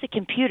you place a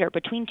computer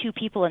between 2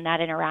 people in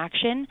that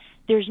interaction,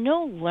 there's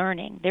no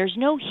learning. There's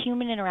no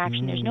human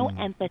interaction. There's no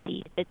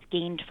empathy that's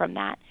gained from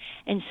that.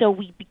 And so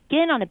we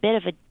begin on a bit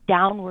of a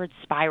downward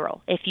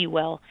spiral, if you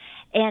will.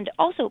 And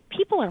also,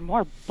 people are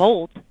more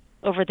bold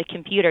over the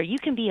computer. You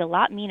can be a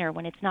lot meaner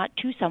when it's not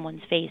to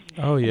someone's face.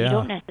 Oh, yeah. You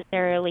don't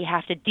necessarily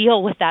have to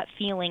deal with that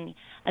feeling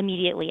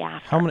immediately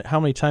after. How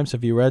many times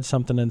have you read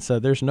something and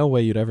said, there's no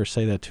way you'd ever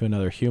say that to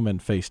another human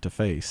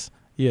face-to-face?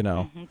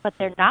 But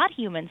they're not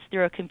humans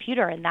through a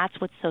computer, and that's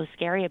what's so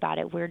scary about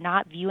it. We're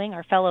not viewing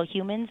our fellow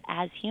humans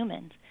as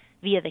humans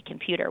via the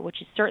computer,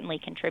 which is certainly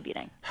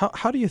contributing.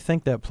 How do you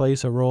think that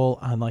plays a role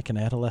on like an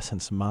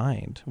adolescent's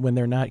mind when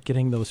they're not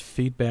getting those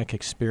feedback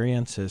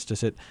experiences?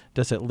 Does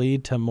it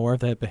lead to more of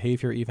that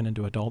behavior even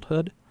into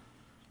adulthood?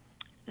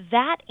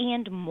 That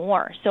and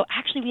more. So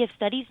actually we have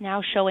studies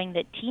now showing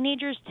that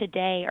teenagers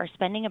today are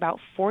spending about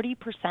 40%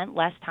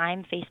 less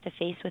time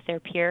face-to-face with their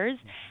peers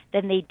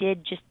than they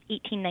did just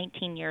 18,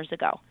 19 years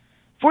ago.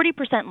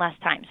 40% less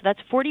time. So that's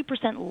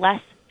 40% less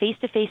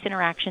face-to-face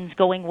interactions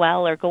going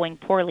well or going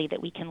poorly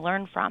that we can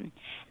learn from.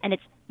 And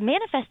it's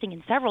manifesting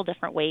in several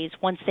different ways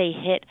once they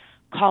hit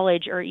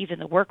college or even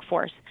the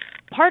workforce.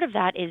 Part of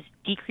that is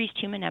decreased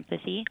human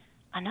empathy.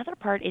 Another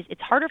part is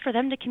it's harder for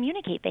them to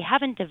communicate. They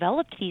haven't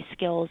developed these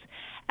skills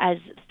as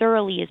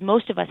thoroughly as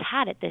most of us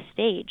had at this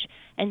stage.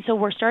 And so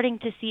we're starting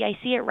to see, I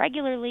see it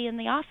regularly in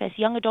the office,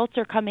 young adults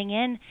are coming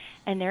in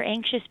and they're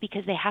anxious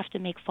because they have to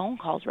make phone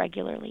calls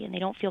regularly and they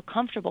don't feel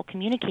comfortable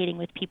communicating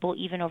with people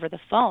even over the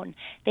phone.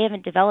 They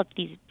haven't developed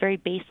these very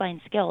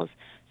baseline skills.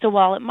 So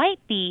while it might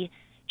be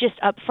just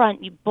up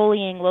front,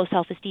 bullying, low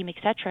self-esteem,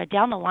 etc.,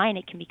 down the line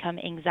it can become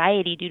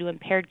anxiety due to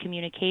impaired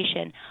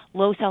communication,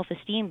 low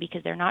self-esteem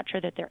because they're not sure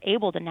that they're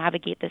able to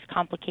navigate this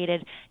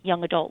complicated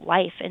young adult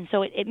life. And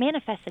so it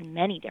manifests in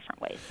many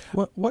different ways.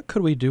 What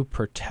could we do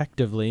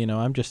protectively?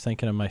 I'm just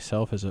thinking of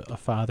myself as a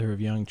father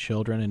of young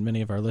children, and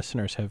many of our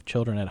listeners have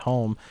children at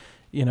home.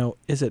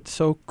 is it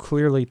so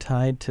clearly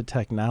tied to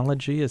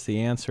technology? Is the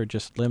answer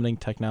just limiting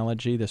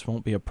technology? This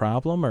won't be a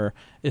problem, or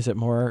is it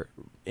more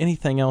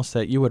anything else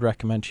that you would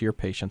recommend to your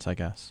patients, I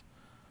guess?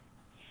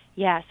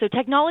 Yeah, so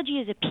technology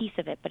is a piece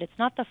of it, but it's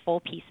not the full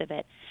piece of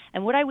it.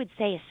 And what I would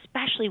say,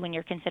 especially when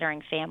you're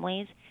considering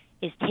families,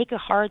 is take a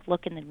hard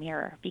look in the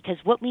mirror, because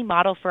what we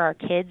model for our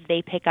kids,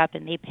 they pick up,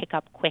 and they pick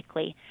up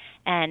quickly.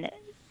 And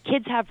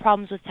kids have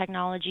problems with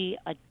technology.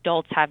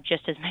 Adults have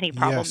just as many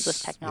problems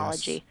with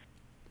technology. Yes.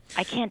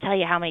 I can't tell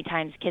you how many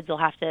times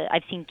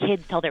I've seen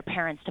kids tell their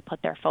parents to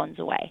put their phones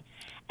away.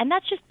 And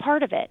that's just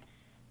part of it.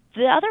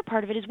 The other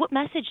part of it is, what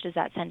message does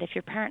that send if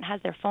your parent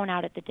has their phone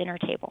out at the dinner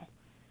table,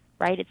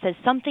 right? It says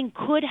something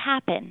could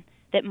happen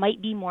that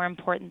might be more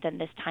important than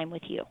this time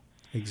with you.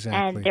 Exactly.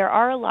 And there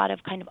are a lot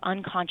of kind of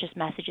unconscious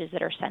messages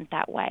that are sent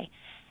that way.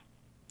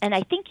 And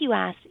I think you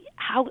asked,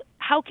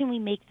 how can we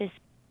make this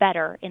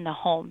better in the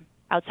home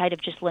outside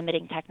of just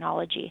limiting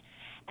technology?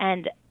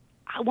 And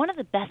one of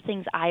the best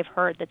things I've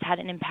heard that's had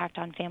an impact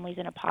on families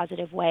in a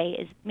positive way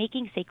is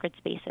making sacred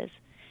spaces.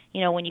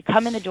 When you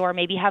come in the door,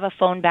 maybe have a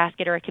phone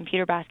basket or a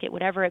computer basket,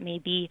 whatever it may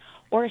be,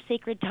 or a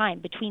sacred time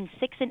between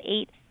 6 and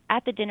 8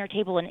 at the dinner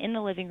table and in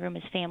the living room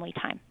is family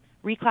time.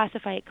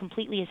 Reclassify it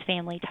completely as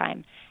family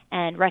time,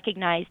 and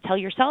recognize, tell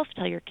yourself,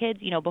 tell your kids,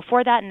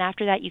 before that and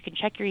after that, you can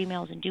check your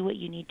emails and do what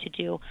you need to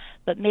do,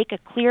 but make a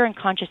clear and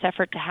conscious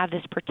effort to have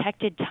this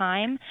protected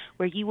time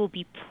where you will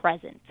be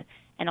present.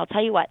 And I'll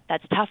tell you what,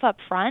 that's tough up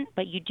front,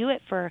 but you do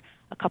it for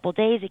a couple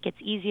days, it gets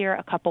easier.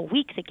 A couple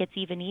weeks, it gets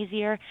even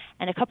easier.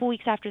 And a couple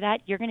weeks after that,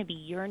 you're going to be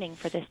yearning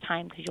for this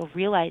time, because you'll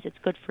realize it's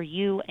good for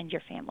you and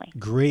your family.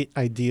 Great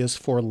ideas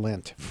for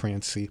Lent,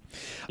 Francie.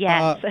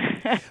 Yes.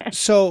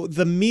 So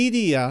the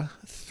media,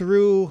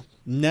 through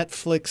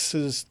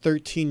Netflix's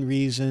 13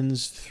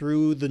 Reasons,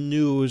 through the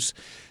news,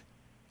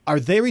 are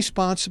they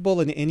responsible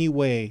in any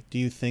way, do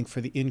you think,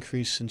 for the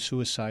increase in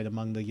suicide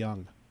among the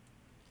young?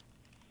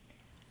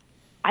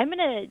 I'm going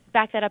to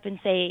back that up and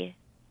say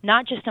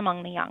not just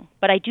among the young,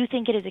 but I do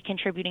think it is a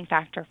contributing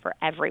factor for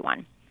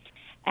everyone.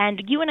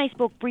 And you and I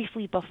spoke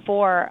briefly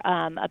before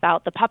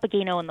about the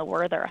Papageno and the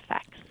Werther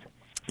effects.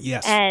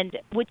 Yes. And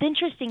what's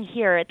interesting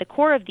here, at the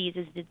core of these,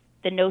 is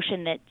the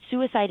notion that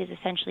suicide is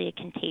essentially a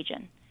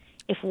contagion.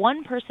 If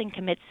one person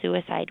commits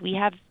suicide, we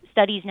have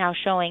studies now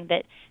showing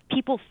that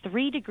people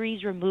 3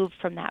 degrees removed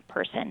from that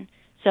person,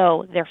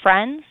 so their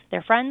friends,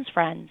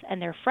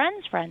 and their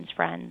friends'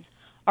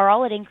 are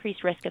all at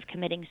increased risk of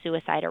committing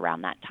suicide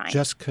around that time.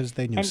 Just because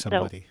they knew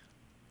somebody.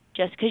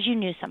 Just because you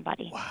knew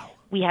somebody. Wow.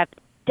 We have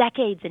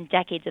decades and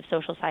decades of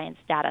social science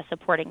data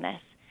supporting this.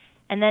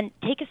 And then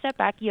take a step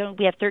back.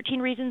 We have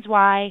 13 Reasons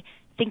Why.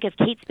 Think of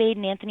Kate Spade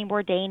and Anthony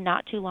Bourdain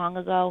not too long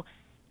ago.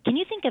 Can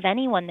you think of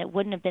anyone that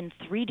wouldn't have been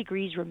 3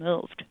 degrees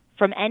removed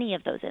from any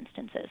of those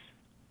instances?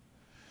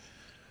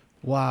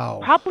 Wow.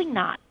 Probably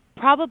not.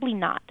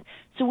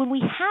 So when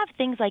we have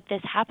things like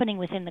this happening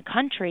within the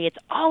country, it's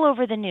all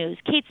over the news.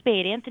 Kate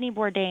Spade, Anthony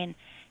Bourdain,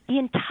 the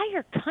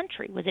entire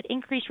country was at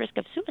increased risk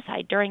of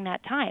suicide during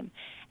that time.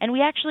 And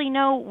we actually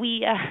know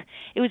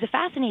it was a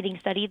fascinating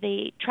study.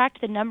 They tracked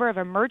the number of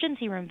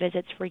emergency room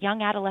visits for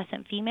young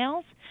adolescents in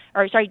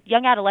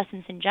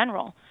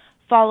general,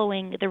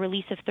 following the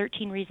release of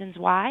 13 Reasons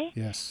Why.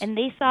 Yes. And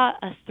they saw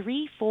a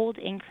 3-fold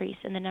increase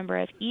in the number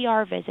of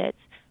ER visits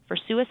for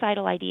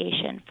suicidal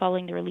ideation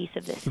following the release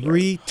of this.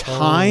 3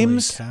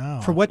 times? Holy cow.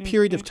 For what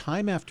period of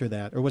time after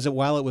that? Or was it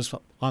while it was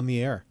on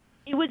the air?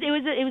 It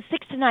was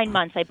 6 to 9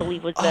 months, I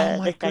believe, was the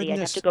study. Goodness. I'd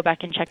have to go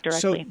back and check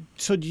directly.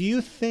 So do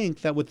you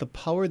think that with the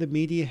power the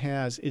media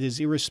has, it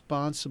is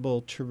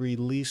irresponsible to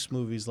release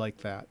movies like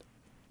that?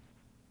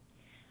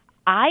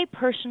 I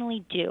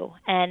personally do.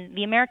 And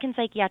the American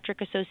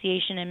Psychiatric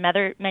Association and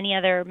many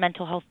other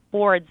mental health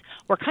boards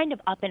were kind of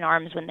up in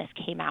arms when this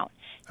came out.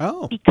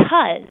 Oh.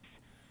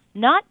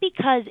 Not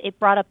because it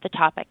brought up the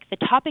topic. The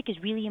topic is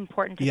really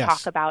important to Yes.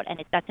 talk about,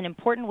 and that's an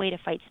important way to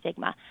fight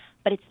stigma.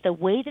 But it's the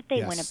way that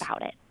they went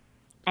about it.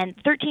 And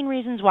 13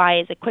 Reasons Why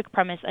is a quick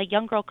premise. A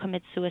young girl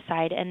commits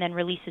suicide and then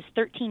releases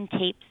 13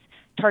 tapes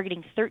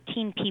targeting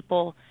 13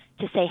 people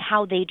to say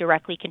how they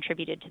directly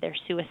contributed to their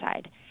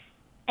suicide.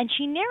 And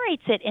she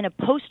narrates it in a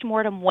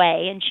post-mortem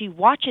way, and she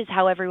watches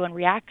how everyone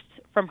reacts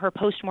from her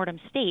post-mortem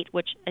state,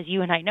 which, as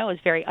you and I know, is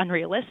very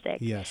unrealistic.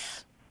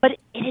 Yes. But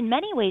it in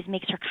many ways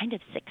makes her kind of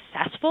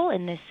successful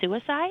in this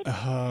suicide.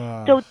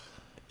 So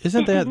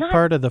isn't that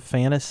part of the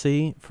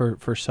fantasy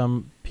for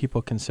some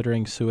people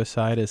considering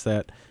suicide, is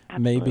that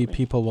maybe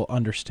people will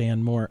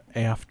understand more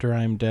after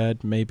I'm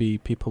dead? Maybe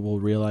people will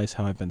realize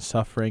how I've been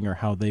suffering or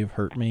how they've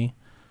hurt me.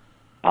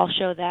 I'll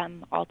show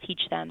them. I'll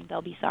teach them.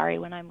 They'll be sorry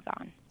when I'm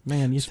gone.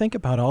 Man, you think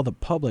about all the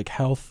public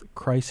health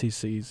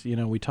crises.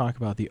 We talk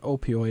about the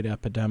opioid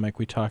epidemic.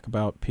 We talk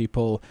about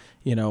people,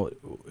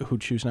 who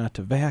choose not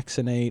to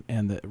vaccinate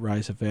and the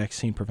rise of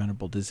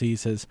vaccine-preventable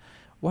diseases.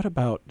 What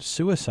about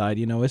suicide?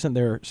 Isn't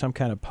there some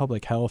kind of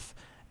public health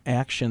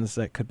actions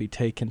that could be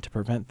taken to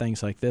prevent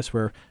things like this,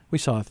 where we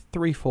saw a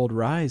 3-fold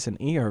rise in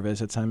ER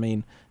visits? I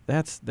mean,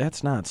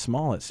 that's not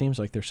small. It seems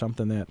like there's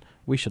something that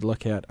we should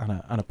look at on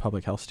a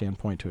public health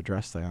standpoint to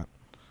address that.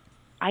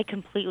 I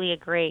completely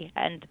agree.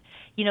 And,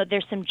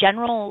 there's some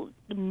general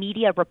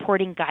media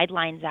reporting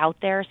guidelines out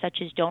there,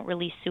 such as don't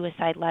release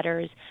suicide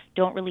letters,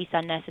 don't release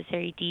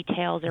unnecessary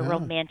details, or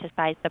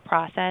romanticize the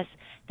process.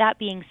 That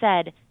being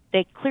said,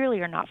 they clearly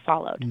are not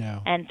followed.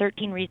 No. And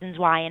 13 Reasons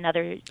Why and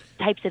other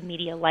types of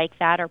media like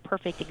that are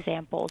perfect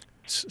examples.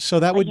 So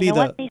that would be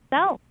they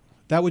sell.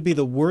 That would be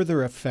the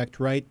Werther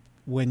effect, right?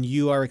 When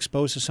you are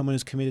exposed to someone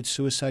who's committed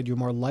suicide, you're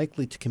more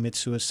likely to commit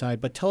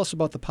suicide. But tell us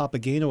about the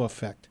Papageno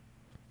effect.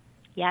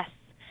 Yes.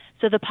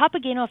 So the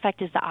Papageno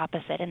effect is the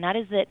opposite, and that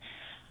is that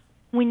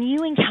when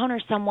you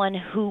encounter someone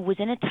who was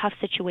in a tough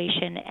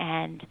situation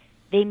and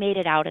they made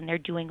it out and they're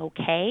doing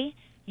okay,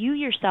 you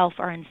yourself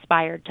are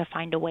inspired to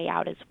find a way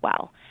out as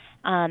well.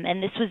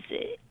 And this was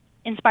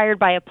inspired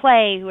by a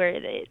play where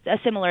a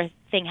similar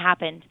thing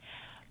happened.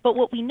 But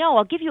what we know,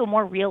 I'll give you a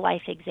more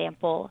real-life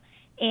example.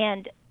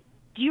 And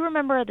do you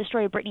remember the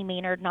story of Brittany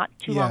Maynard not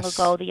too long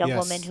ago, the young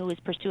woman who was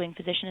pursuing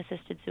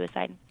physician-assisted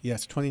suicide?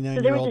 Yes,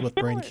 29-year-old with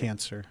brain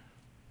cancer.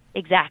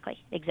 Exactly.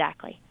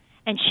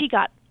 And she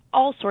got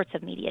all sorts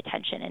of media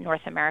attention in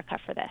North America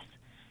for this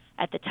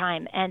at the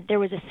time. And there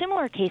was a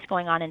similar case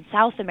going on in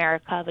South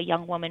America of a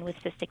young woman with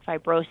cystic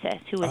fibrosis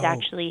who was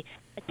actually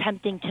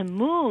attempting to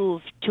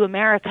move to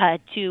America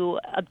to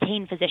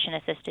obtain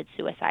physician-assisted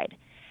suicide.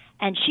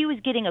 And she was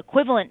getting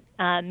equivalent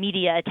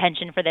media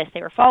attention for this.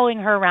 They were following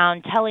her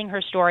around, telling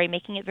her story,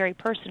 making it very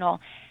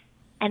personal.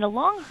 And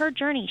along her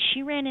journey,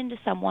 she ran into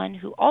someone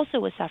who also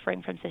was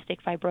suffering from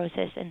cystic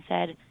fibrosis and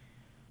said,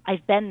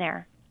 I've been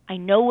there. I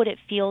know what it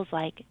feels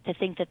like to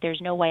think that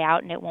there's no way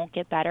out and it won't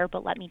get better,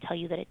 but let me tell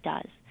you that it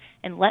does.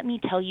 And let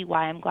me tell you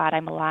why I'm glad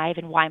I'm alive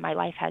and why my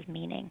life has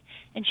meaning.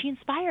 And she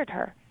inspired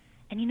her.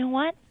 And you know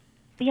what?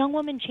 The young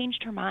woman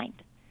changed her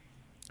mind.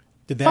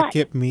 Did that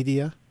get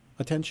media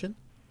attention?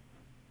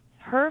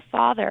 Her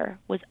father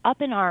was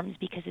up in arms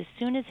because as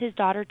soon as his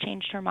daughter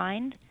changed her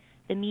mind,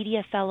 the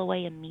media fell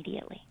away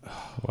immediately.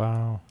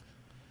 Wow.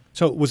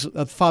 So was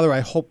the father,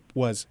 I hope,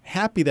 was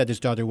happy that his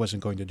daughter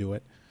wasn't going to do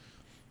it.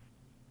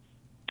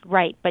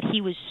 Right, but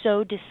he was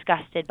so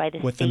disgusted by the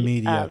with state the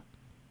media. Of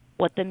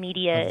what the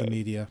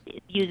media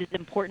uses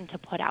important to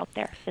put out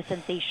there, the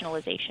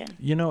sensationalization.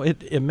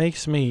 It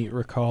makes me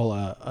recall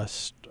a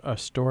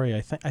story.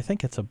 I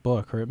think it's a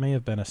book, or it may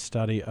have been a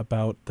study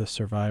about the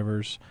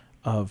survivors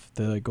of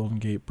the Golden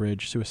Gate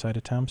Bridge suicide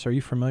attempts. Are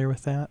you familiar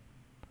with that?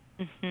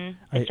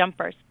 Mm-hmm.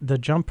 Jumpers. The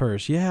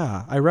jumpers,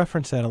 yeah. I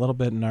referenced that a little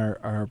bit in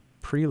our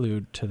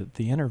prelude to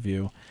the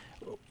interview.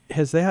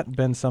 Has that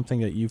been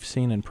something that you've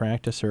seen in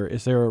practice, or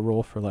is there a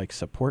role for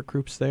support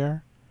groups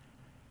there?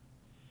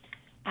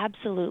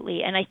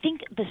 Absolutely. And I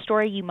think the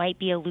story you might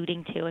be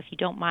alluding to, if you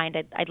don't mind,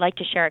 I'd like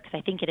to share it because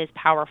I think it is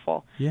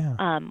powerful.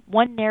 Yeah.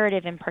 One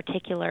narrative in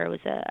particular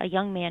was a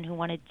young man who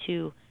wanted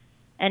to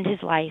end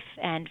his life,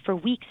 and for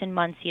weeks and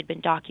months he had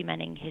been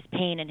documenting his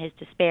pain and his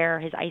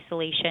despair, his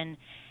isolation,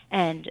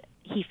 and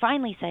he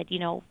finally said,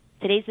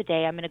 today's the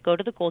day I'm going to go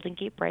to the Golden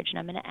Gate Bridge and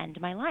I'm going to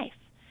end my life.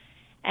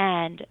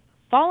 And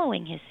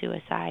following his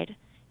suicide,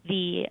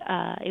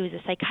 it was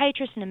a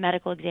psychiatrist and a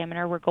medical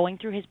examiner were going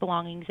through his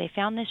belongings. They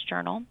found this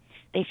journal.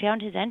 They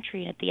found his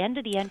entry, and at the end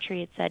of the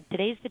entry it said,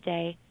 today's the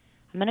day,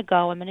 I'm going to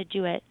go, I'm going to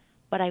do it,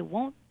 but I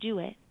won't do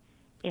it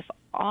if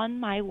on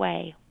my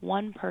way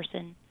one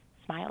person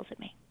smiles at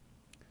me.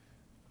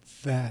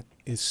 That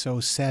is so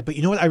sad. But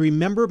you know what? I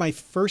remember my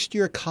first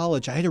year of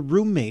college, I had a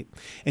roommate,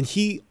 and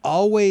he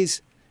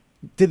always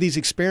did these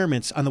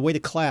experiments on the way to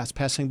class,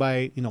 passing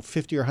by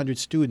 50 or 100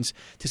 students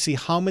to see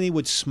how many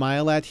would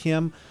smile at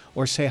him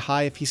or say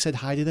hi. If he said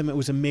hi to them, it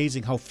was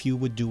amazing how few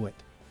would do it.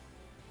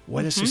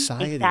 What a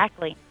society.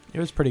 Exactly. It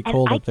was pretty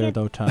cold up there,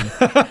 though, Tom.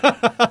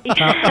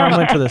 Tom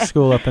went to the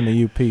school up in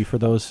the UP, for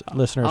those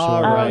listeners who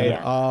are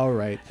all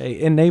right. Hey,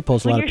 in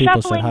Naples, a lot of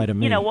people said hi to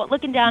me.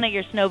 Looking down at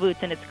your snow boots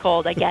and it's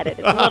cold, I get it.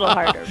 It's a little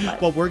harder.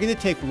 But. Well, we're going to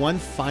take one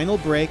final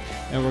break,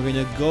 and we're going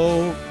to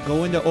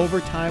go into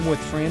overtime with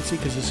Francie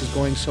because this is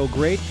going so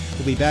great.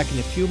 We'll be back in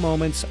a few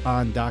moments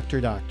on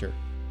Dr. Doctor.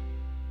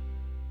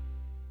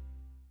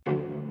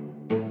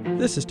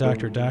 This is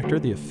Dr. Doctor,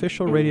 the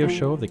official radio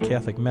show of the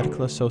Catholic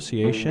Medical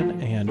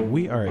Association, and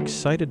we are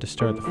excited to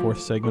start the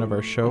fourth segment of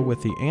our show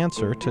with the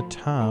answer to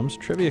Tom's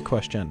trivia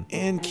question.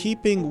 And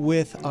keeping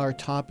with our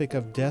topic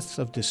of deaths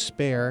of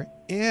despair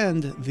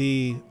and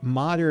the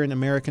modern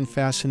American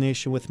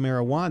fascination with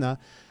marijuana,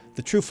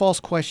 the true-false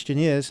question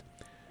is,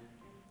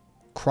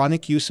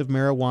 chronic use of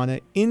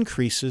marijuana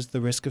increases the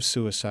risk of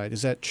suicide.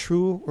 Is that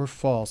true or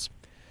false?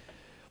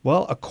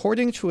 Well,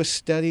 according to a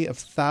study of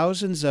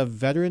thousands of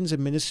Veterans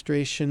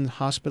Administration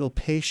hospital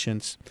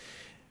patients,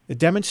 it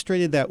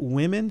demonstrated that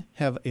women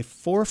have a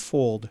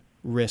fourfold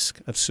risk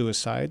of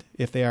suicide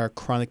if they are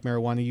chronic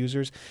marijuana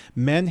users.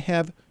 Men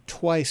have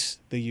twice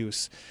the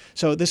use.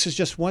 So this is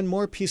just one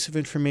more piece of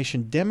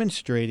information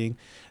demonstrating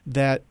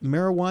that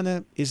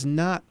marijuana is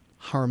not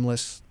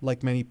harmless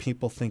like many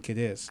people think it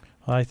is.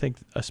 Well, I think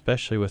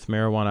especially with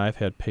marijuana, I've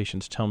had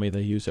patients tell me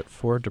they use it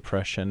for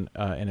depression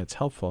and it's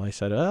helpful. I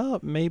said,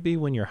 maybe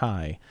when you're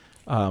high,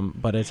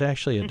 but it's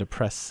actually a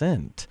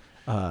depressant.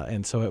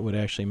 and so it would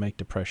actually make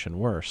depression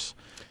worse.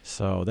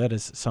 So that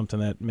is something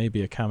that may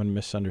be a common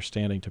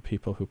misunderstanding to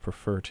people who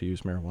prefer to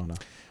use marijuana.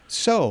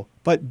 So,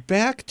 but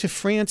back to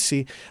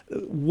Francie,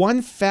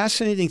 one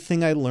fascinating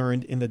thing I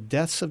learned in the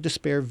Deaths of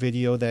Despair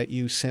video that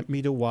you sent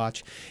me to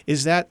watch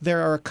is that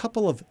there are a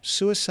couple of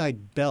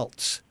suicide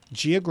belts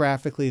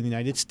geographically in the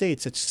United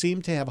States that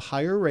seem to have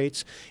higher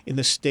rates in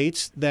the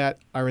states that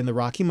are in the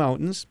Rocky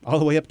Mountains, all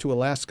the way up to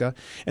Alaska,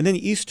 and then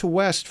east to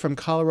west from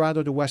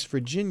Colorado to West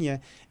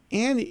Virginia.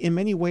 And in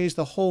many ways,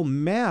 the whole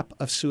map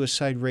of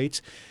suicide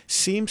rates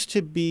seems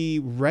to be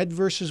red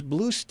versus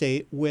blue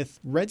state, with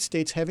red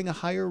states having a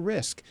higher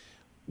risk.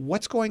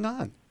 What's going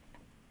on?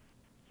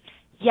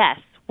 Yes.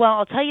 Well,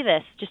 I'll tell you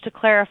this, just to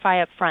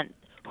clarify up front.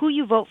 Who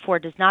you vote for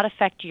does not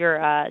affect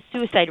your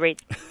suicide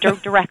rates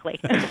directly.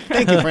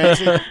 Thank you,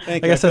 Francie. Thank you. I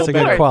guess that's a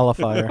good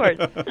qualifier.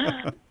 Of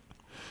course.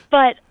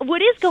 But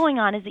what is going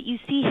on is that you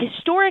see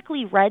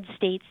historically red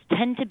states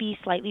tend to be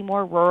slightly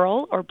more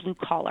rural or blue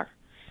collar.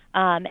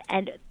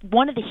 And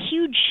one of the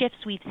huge shifts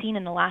we've seen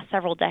in the last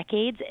several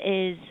decades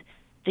is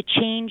the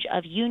change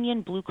of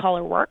union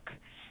blue-collar work,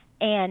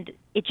 and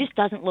it just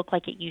doesn't look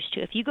like it used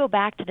to. If you go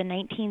back to the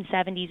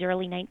 1970s,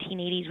 early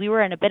 1980s, we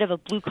were in a bit of a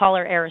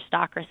blue-collar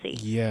aristocracy.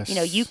 Yes. You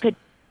know, you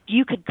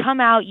could come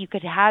out, you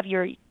could have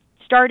your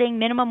starting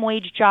minimum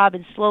wage job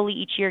and slowly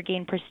each year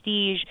gain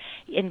prestige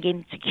and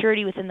gain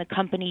security within the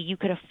company. You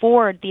could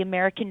afford the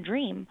American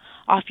dream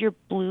off your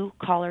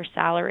blue-collar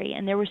salary,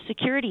 and there was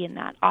security in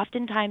that.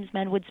 Oftentimes,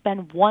 men would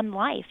spend one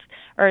life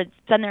or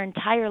spend their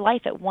entire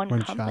life at one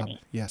company.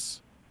 Job.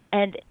 Yes.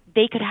 And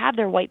they could have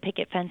their white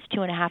picket fence,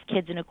 2.5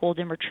 kids, and a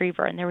golden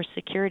retriever, and there was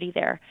security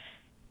there.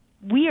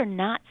 We are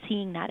not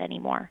seeing that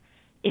anymore.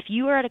 If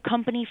you are at a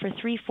company for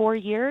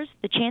 3-4 years,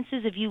 the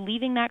chances of you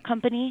leaving that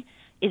company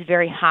is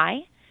very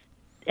high.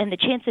 And the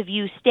chance of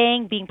you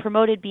staying, being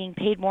promoted, being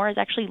paid more is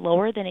actually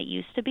lower than it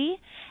used to be.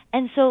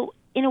 And so,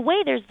 in a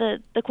way, there's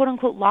the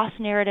quote-unquote lost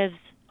narratives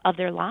of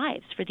their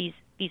lives for these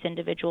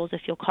individuals,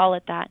 if you'll call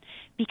it that,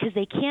 because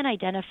they can't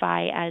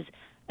identify as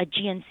a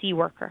GNC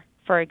worker,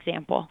 for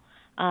example.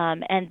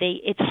 And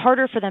it's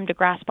harder for them to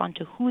grasp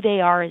onto who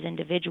they are as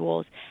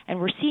individuals.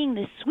 And we're seeing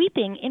this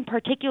sweeping, in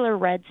particular,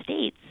 red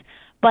states,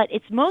 but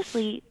it's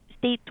mostly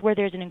states where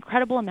there's an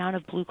incredible amount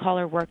of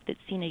blue-collar work that's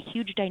seen a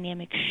huge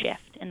dynamic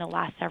shift in the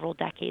last several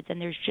decades,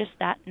 and there's just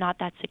not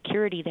that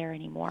security there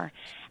anymore.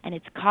 And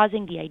it's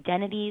causing the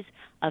identities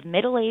of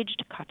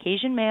middle-aged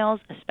Caucasian males,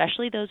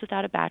 especially those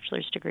without a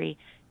bachelor's degree,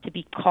 to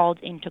be called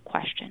into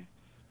question.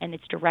 And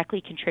it's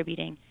directly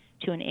contributing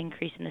to an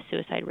increase in the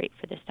suicide rate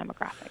for this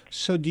demographic.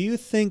 So do you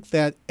think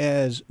that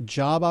as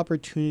job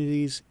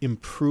opportunities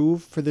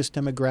improve for this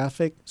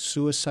demographic,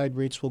 suicide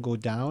rates will go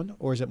down,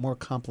 or is it more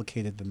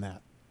complicated than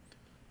that?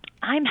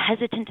 I'm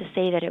hesitant to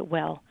say that it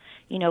will,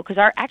 because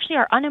our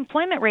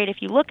unemployment rate, if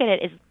you look at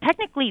it, is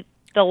technically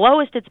the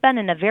lowest it's been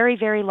in a very,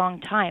 very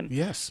long time.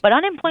 Yes. But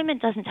unemployment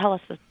doesn't tell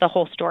us the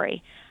whole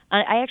story.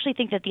 I actually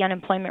think that the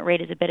unemployment rate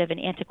is a bit of an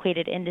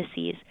antiquated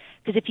indices,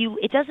 because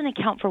it doesn't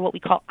account for what we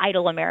call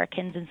idle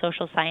Americans in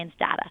social science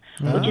data,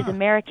 which is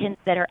Americans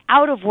that are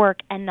out of work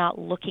and not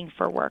looking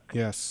for work.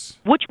 Yes.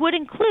 Which would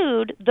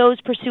include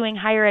those pursuing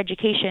higher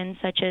education,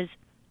 such as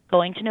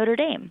going to Notre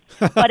Dame.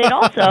 But it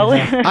also...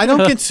 I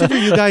don't consider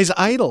you guys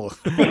idle.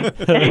 But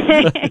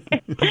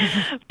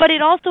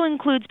it also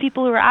includes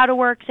people who are out of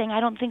work saying, I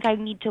don't think I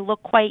need to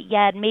look quite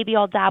yet. Maybe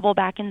I'll dabble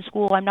back in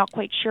school. I'm not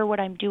quite sure what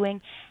I'm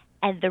doing.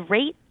 And the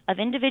rate of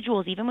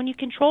individuals, even when you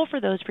control for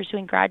those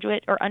pursuing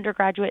graduate or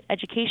undergraduate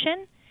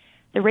education,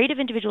 the rate of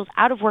individuals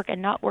out of work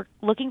and not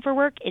looking for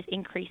work is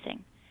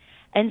increasing.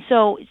 And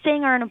so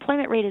saying our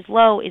unemployment rate is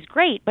low is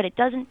great, but it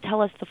doesn't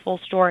tell us the full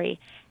story.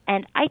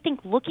 And I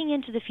think looking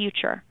into the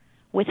future,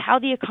 with how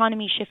the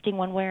economy is shifting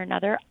one way or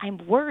another,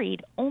 I'm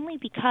worried only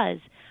because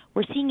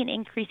we're seeing an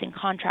increase in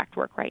contract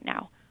work right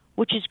now,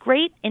 which is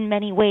great in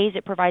many ways.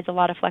 It provides a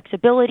lot of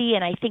flexibility,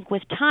 and I think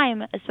with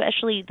time,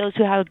 especially those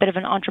who have a bit of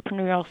an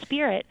entrepreneurial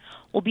spirit,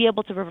 will be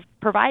able to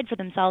provide for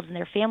themselves and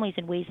their families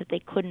in ways that they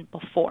couldn't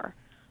before.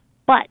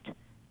 But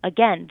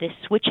again, this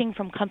switching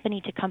from company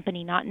to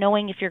company, not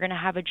knowing if you're going to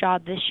have a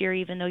job this year,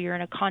 even though you're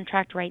in a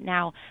contract right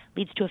now,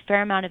 leads to a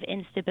fair amount of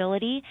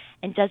instability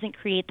and doesn't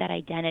create that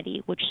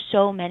identity, which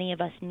so many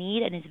of us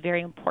need and is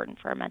very important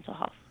for our mental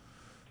health.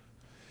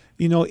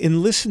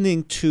 In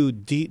listening to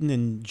Deaton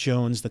and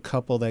Jones, the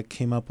couple that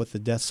came up with the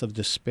Deaths of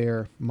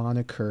Despair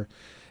moniker,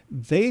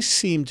 they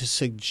seem to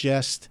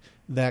suggest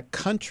that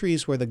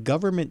countries where the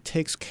government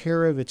takes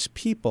care of its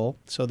people,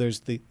 so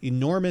there's the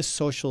enormous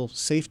social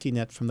safety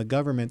net from the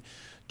government,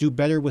 do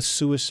better with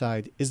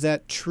suicide. Is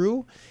that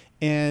true?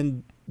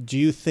 And do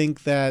you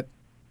think that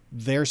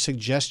their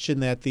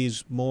suggestion that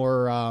these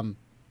more,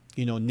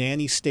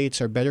 nanny states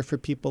are better for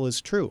people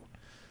is true?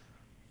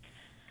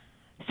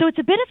 So it's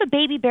a bit of a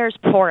baby bear's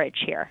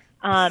porridge here.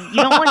 You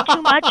don't want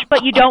too much,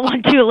 but you don't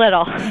want too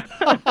little.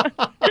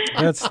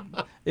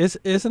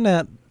 Isn't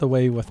that the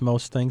way with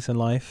most things in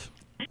life?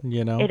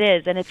 It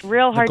is, and it's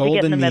real hard to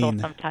get in the middle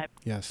sometimes.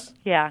 Yes.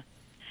 Yeah.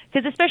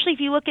 Because especially if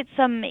you look at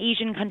some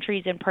Asian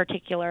countries in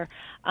particular,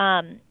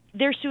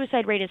 their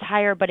suicide rate is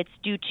higher, but it's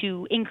due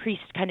to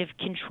increased kind of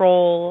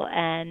control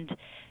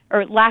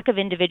or lack of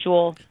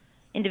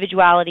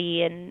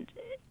individuality and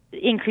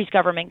increased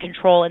government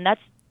control, and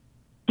that's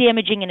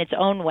damaging in its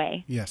own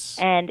way. Yes.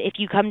 And if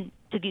you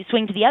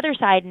swing to the other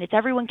side and it's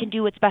everyone can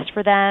do what's best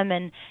for them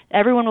and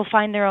everyone will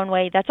find their own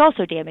way, that's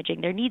also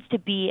damaging. There needs to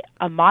be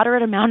a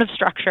moderate amount of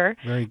structure,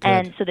 Very good.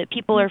 and so that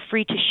people are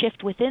free to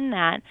shift within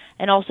that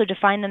and also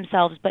define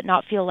themselves but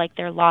not feel like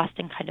they're lost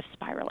and kind of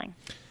spiraling.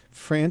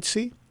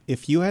 Francie,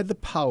 if you had the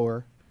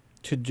power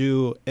to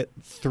do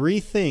 3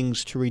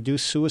 things to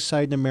reduce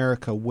suicide in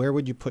America, where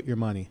would you put your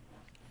money?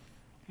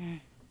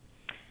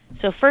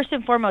 So first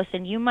and foremost,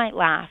 and you might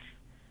laugh,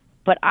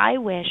 but I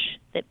wish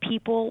that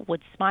people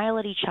would smile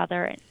at each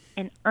other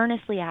and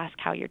earnestly ask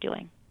how you're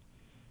doing.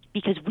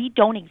 Because we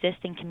don't exist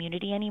in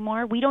community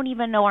anymore. We don't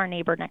even know our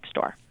neighbor next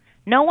door.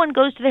 No one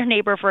goes to their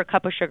neighbor for a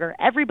cup of sugar.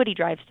 Everybody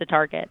drives to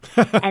Target.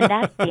 And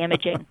that's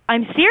damaging.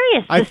 I'm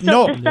serious.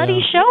 The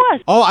studies show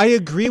us. Oh, I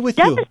agree with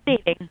you.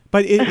 Devastating.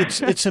 But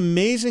it's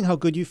amazing how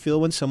good you feel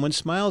when someone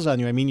smiles on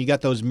you. I mean, you got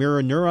those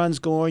mirror neurons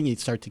going. You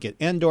start to get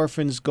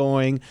endorphins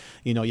going.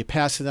 You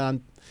pass it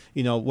on.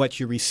 What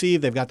you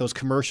receive. They've got those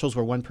commercials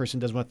where one person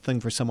does one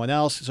thing for someone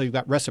else. So you've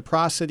got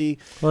reciprocity.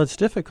 Well, it's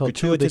difficult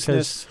too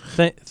because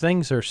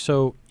things are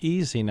so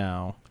easy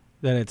now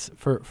that it's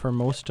for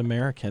most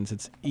Americans,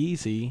 it's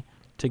easy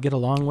to get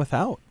along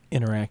without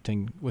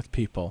interacting with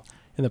people.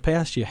 In the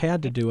past, you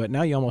had to do it.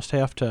 Now you almost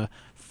have to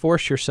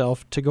force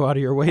yourself to go out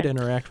of your way to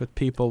interact with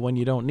people when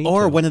you don't need to.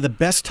 Or one of the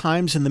best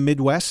times in the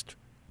Midwest,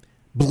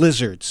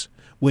 blizzards.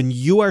 When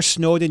you are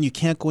snowed in, you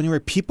can't go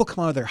anywhere. People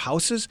come out of their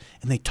houses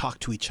and they talk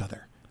to each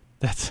other.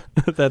 That's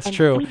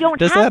true. We don't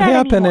Does have that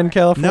happen anymore. in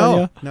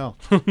California? No.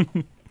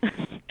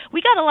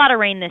 We got a lot of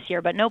rain this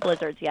year, but no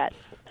blizzards yet.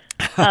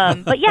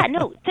 But yeah,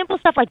 no, simple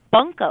stuff like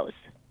bunkos.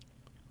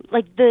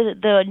 Like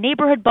the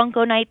neighborhood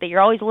bunko night that you're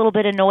always a little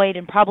bit annoyed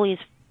and probably has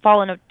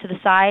fallen to the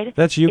side.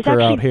 That's euchre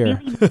out here.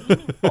 Really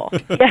meaningful.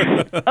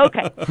 Yeah.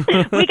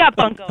 Okay. We got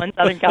bunko in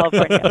Southern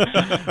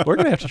California. We're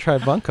going to have to try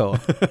bunko.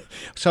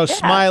 So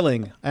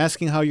smiling,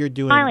 asking how you're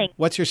doing. Smiling.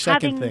 What's your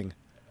second thing?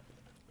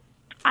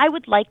 I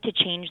would like to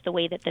change the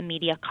way that the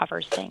media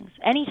covers things.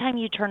 Anytime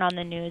you turn on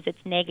the news, it's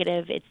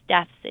negative, it's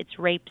deaths, it's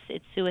rapes,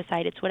 it's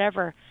suicide, it's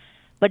whatever.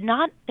 But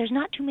there's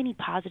not too many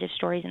positive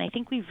stories, and I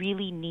think we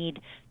really need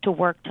to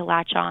work to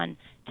latch on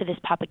to this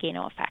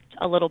Papageno effect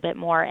a little bit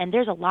more. And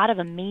there's a lot of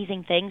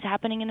amazing things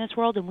happening in this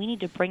world, and we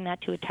need to bring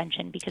that to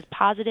attention because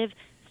positive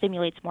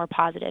stimulates more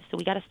positive. So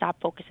we got to stop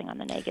focusing on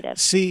the negative.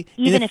 See,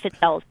 even if it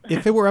sells.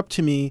 If it were up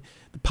to me,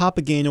 the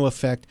Papageno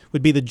effect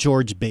would be the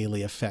George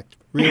Bailey effect.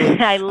 Really,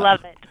 I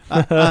love it.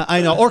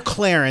 I know, or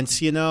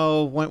Clarence,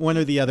 one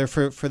or the other.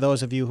 For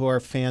those of you who are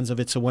fans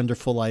of It's a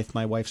Wonderful Life,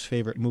 my wife's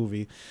favorite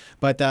movie,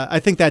 but I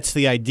think that's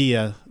the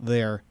idea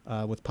there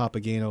with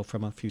Papageno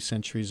from a few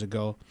centuries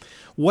ago.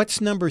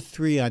 What's number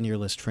 3 on your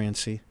list,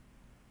 Francie?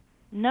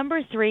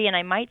 Number 3, and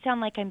I might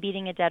sound like I'm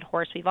beating a dead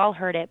horse. We've all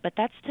heard it, but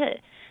that's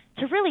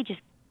to really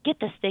just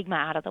get the stigma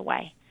out of the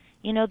way.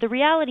 The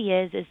reality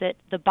is that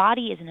the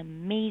body is an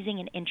amazing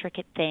and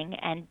intricate thing,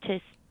 and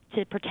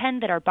to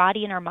pretend that our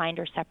body and our mind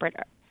are separate,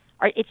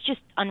 it's just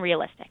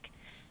unrealistic.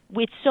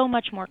 It's so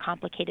much more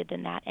complicated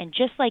than that. And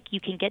just like you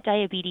can get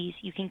diabetes,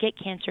 you can get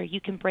cancer, you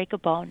can break a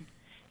bone,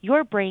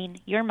 your brain,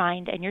 your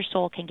mind, and your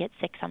soul can get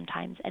sick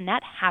sometimes, and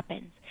that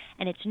happens.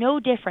 And it's no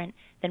different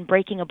than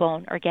breaking a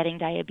bone or getting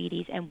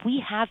diabetes. And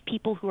we have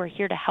people who are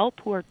here to help,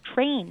 who are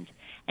trained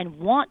and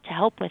want to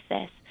help with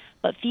this.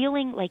 But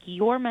feeling like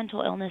your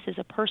mental illness is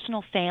a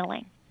personal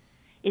failing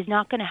is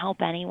not going to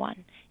help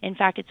anyone. In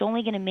fact, it's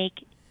only going to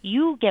make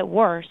you get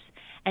worse,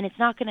 and it's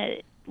not going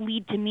to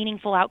lead to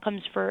meaningful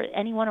outcomes for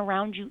anyone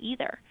around you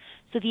either.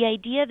 So the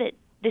idea that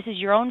this is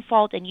your own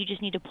fault and you just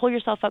need to pull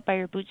yourself up by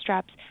your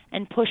bootstraps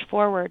and push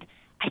forward,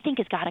 I think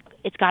it's got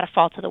to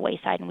fall to the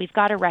wayside, and we've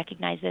got to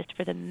recognize this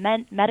for the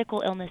medical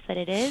illness that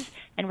it is,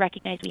 and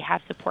recognize we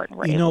have support and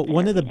we're able to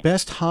one of the intervene.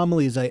 best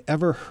homilies I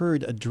ever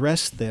heard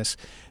address this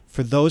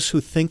for those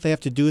who think they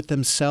have to do it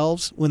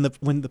themselves. When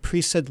the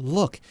priest said,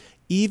 "Look,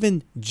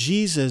 even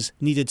Jesus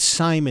needed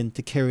Simon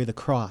to carry the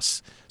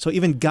cross, so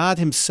even God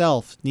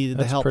Himself needed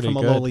the help from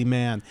a lowly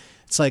man."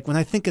 It's like when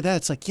I think of that,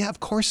 it's like, yeah, of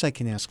course I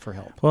can ask for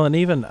help. Well, and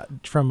even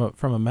from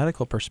a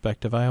medical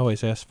perspective, I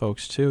always ask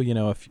folks too.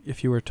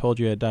 If you were told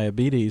you had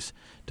diabetes,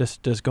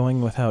 does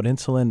going without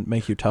insulin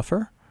make you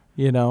tougher?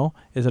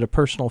 Is it a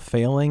personal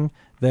failing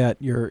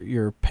that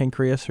your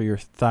pancreas or your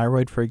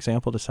thyroid, for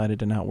example, decided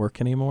to not work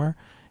anymore?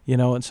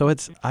 And so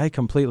I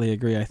completely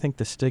agree. I think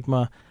the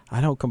stigma,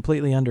 I don't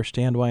completely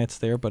understand why it's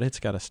there, but it's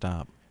got to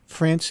stop.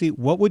 Francie,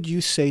 what would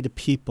you say to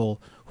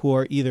people who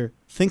are either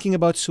thinking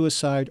about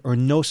suicide or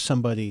know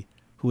somebody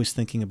who is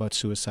thinking about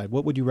suicide?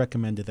 What would you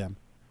recommend to them?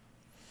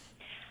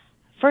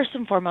 First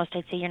and foremost,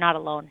 I'd say you're not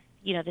alone.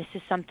 This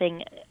is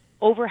something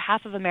over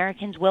half of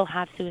Americans will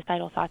have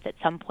suicidal thoughts at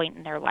some point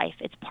in their life.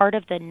 It's part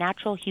of the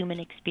natural human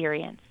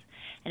experience,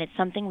 and it's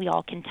something we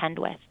all contend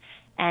with.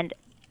 And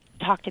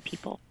talk to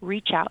people,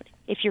 reach out.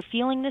 If you're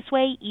feeling this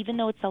way, even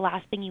though it's the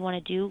last thing you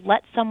want to do,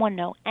 let someone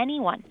know,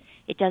 anyone.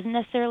 It doesn't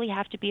necessarily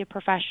have to be a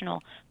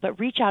professional, but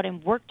reach out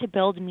and work to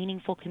build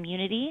meaningful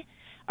community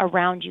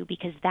around you,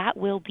 because that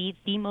will be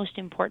the most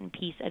important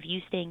piece of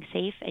you staying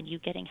safe and you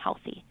getting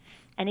healthy.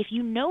 And if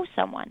you know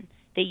someone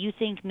that you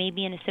think may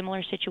be in a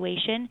similar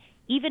situation,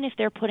 even if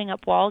they're putting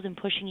up walls and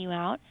pushing you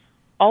out,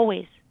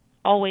 always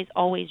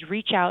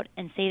reach out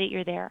and say that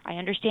you're there. I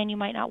understand you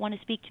might not want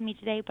to speak to me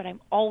today, but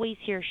I'm always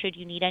here should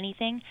you need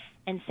anything,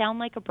 and sound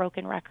like a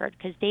broken record,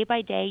 because day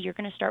by day you're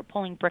going to start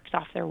pulling bricks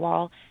off their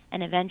wall,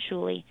 and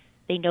eventually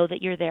they know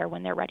that you're there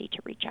when they're ready to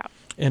reach out.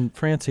 And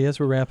Francie, as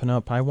we're wrapping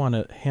up, I want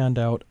to hand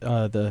out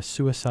the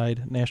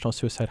National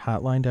Suicide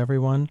Hotline to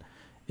everyone.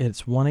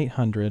 It's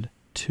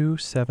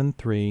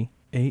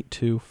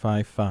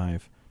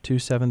 1-800-273-8255.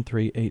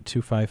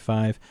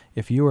 273-8255.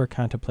 If you are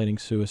contemplating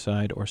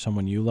suicide or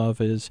someone you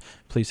love is,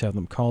 please have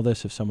them call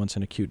this. If someone's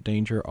in acute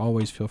danger,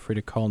 always feel free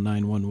to call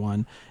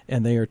 911,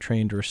 and they are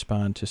trained to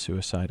respond to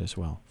suicide as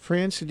well.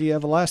 Francie, do you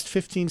have a last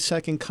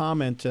 15-second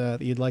comment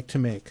that you'd like to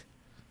make?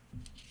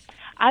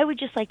 I would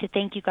just like to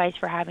thank you guys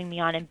for having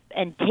me on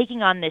and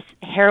taking on this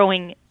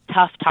harrowing,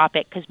 tough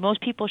topic, because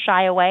most people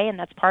shy away, and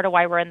that's part of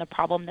why we're in the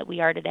problem that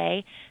we are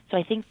today. So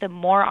I think the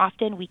more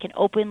often we can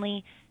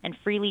openly and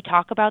freely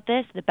talk about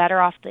this, the better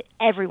off that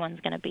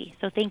everyone's going to be.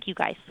 So thank you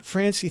guys.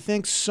 Francie,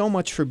 thanks so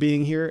much for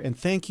being here, and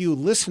thank you,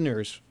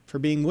 listeners, for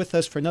being with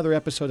us for another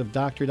episode of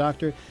Dr.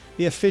 Doctor,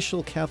 the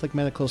official Catholic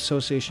Medical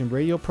Association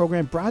radio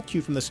program brought to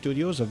you from the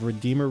studios of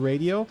Redeemer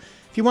Radio.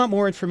 If you want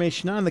more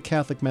information on the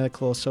Catholic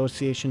Medical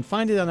Association,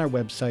 find it on our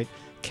website,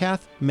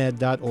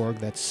 cathmed.org.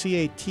 That's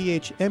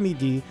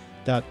cathmed.org.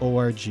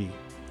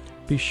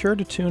 Be sure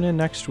to tune in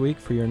next week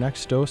for your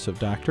next dose of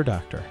Dr.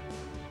 Doctor,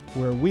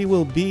 where we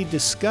will be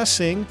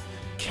discussing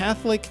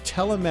Catholic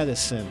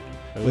telemedicine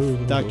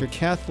with Dr.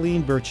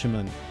 Kathleen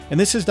Bircheman. And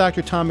this is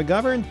Dr. Tom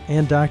McGovern.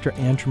 And Dr.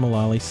 Andrew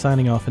Mullally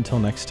signing off until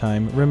next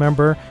time.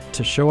 Remember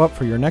to show up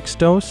for your next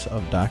dose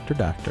of Dr.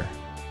 Doctor.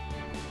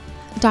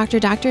 Dr.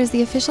 Doctor is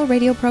the official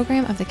radio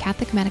program of the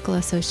Catholic Medical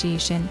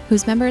Association,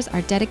 whose members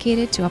are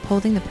dedicated to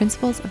upholding the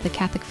principles of the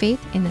Catholic faith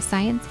in the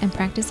science and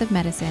practice of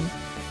medicine.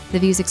 The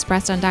views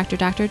expressed on Dr.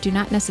 Doctor do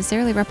not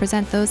necessarily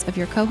represent those of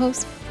your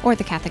co-host or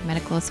the Catholic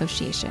Medical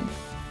Association.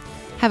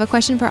 Have a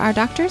question for our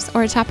doctors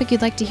or a topic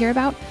you'd like to hear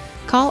about?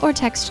 Call or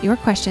text your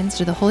questions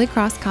to the Holy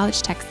Cross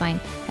College text line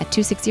at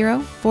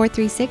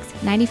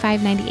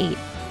 260-436-9598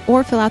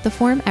 or fill out the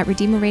form at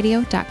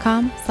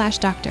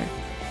redeemerradio.com/doctor.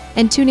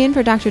 And tune in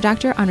for Dr.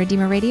 Doctor on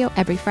Redeemer Radio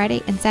every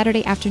Friday and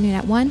Saturday afternoon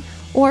at 1,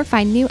 or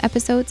find new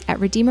episodes at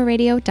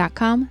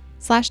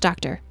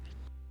redeemerradio.com/doctor.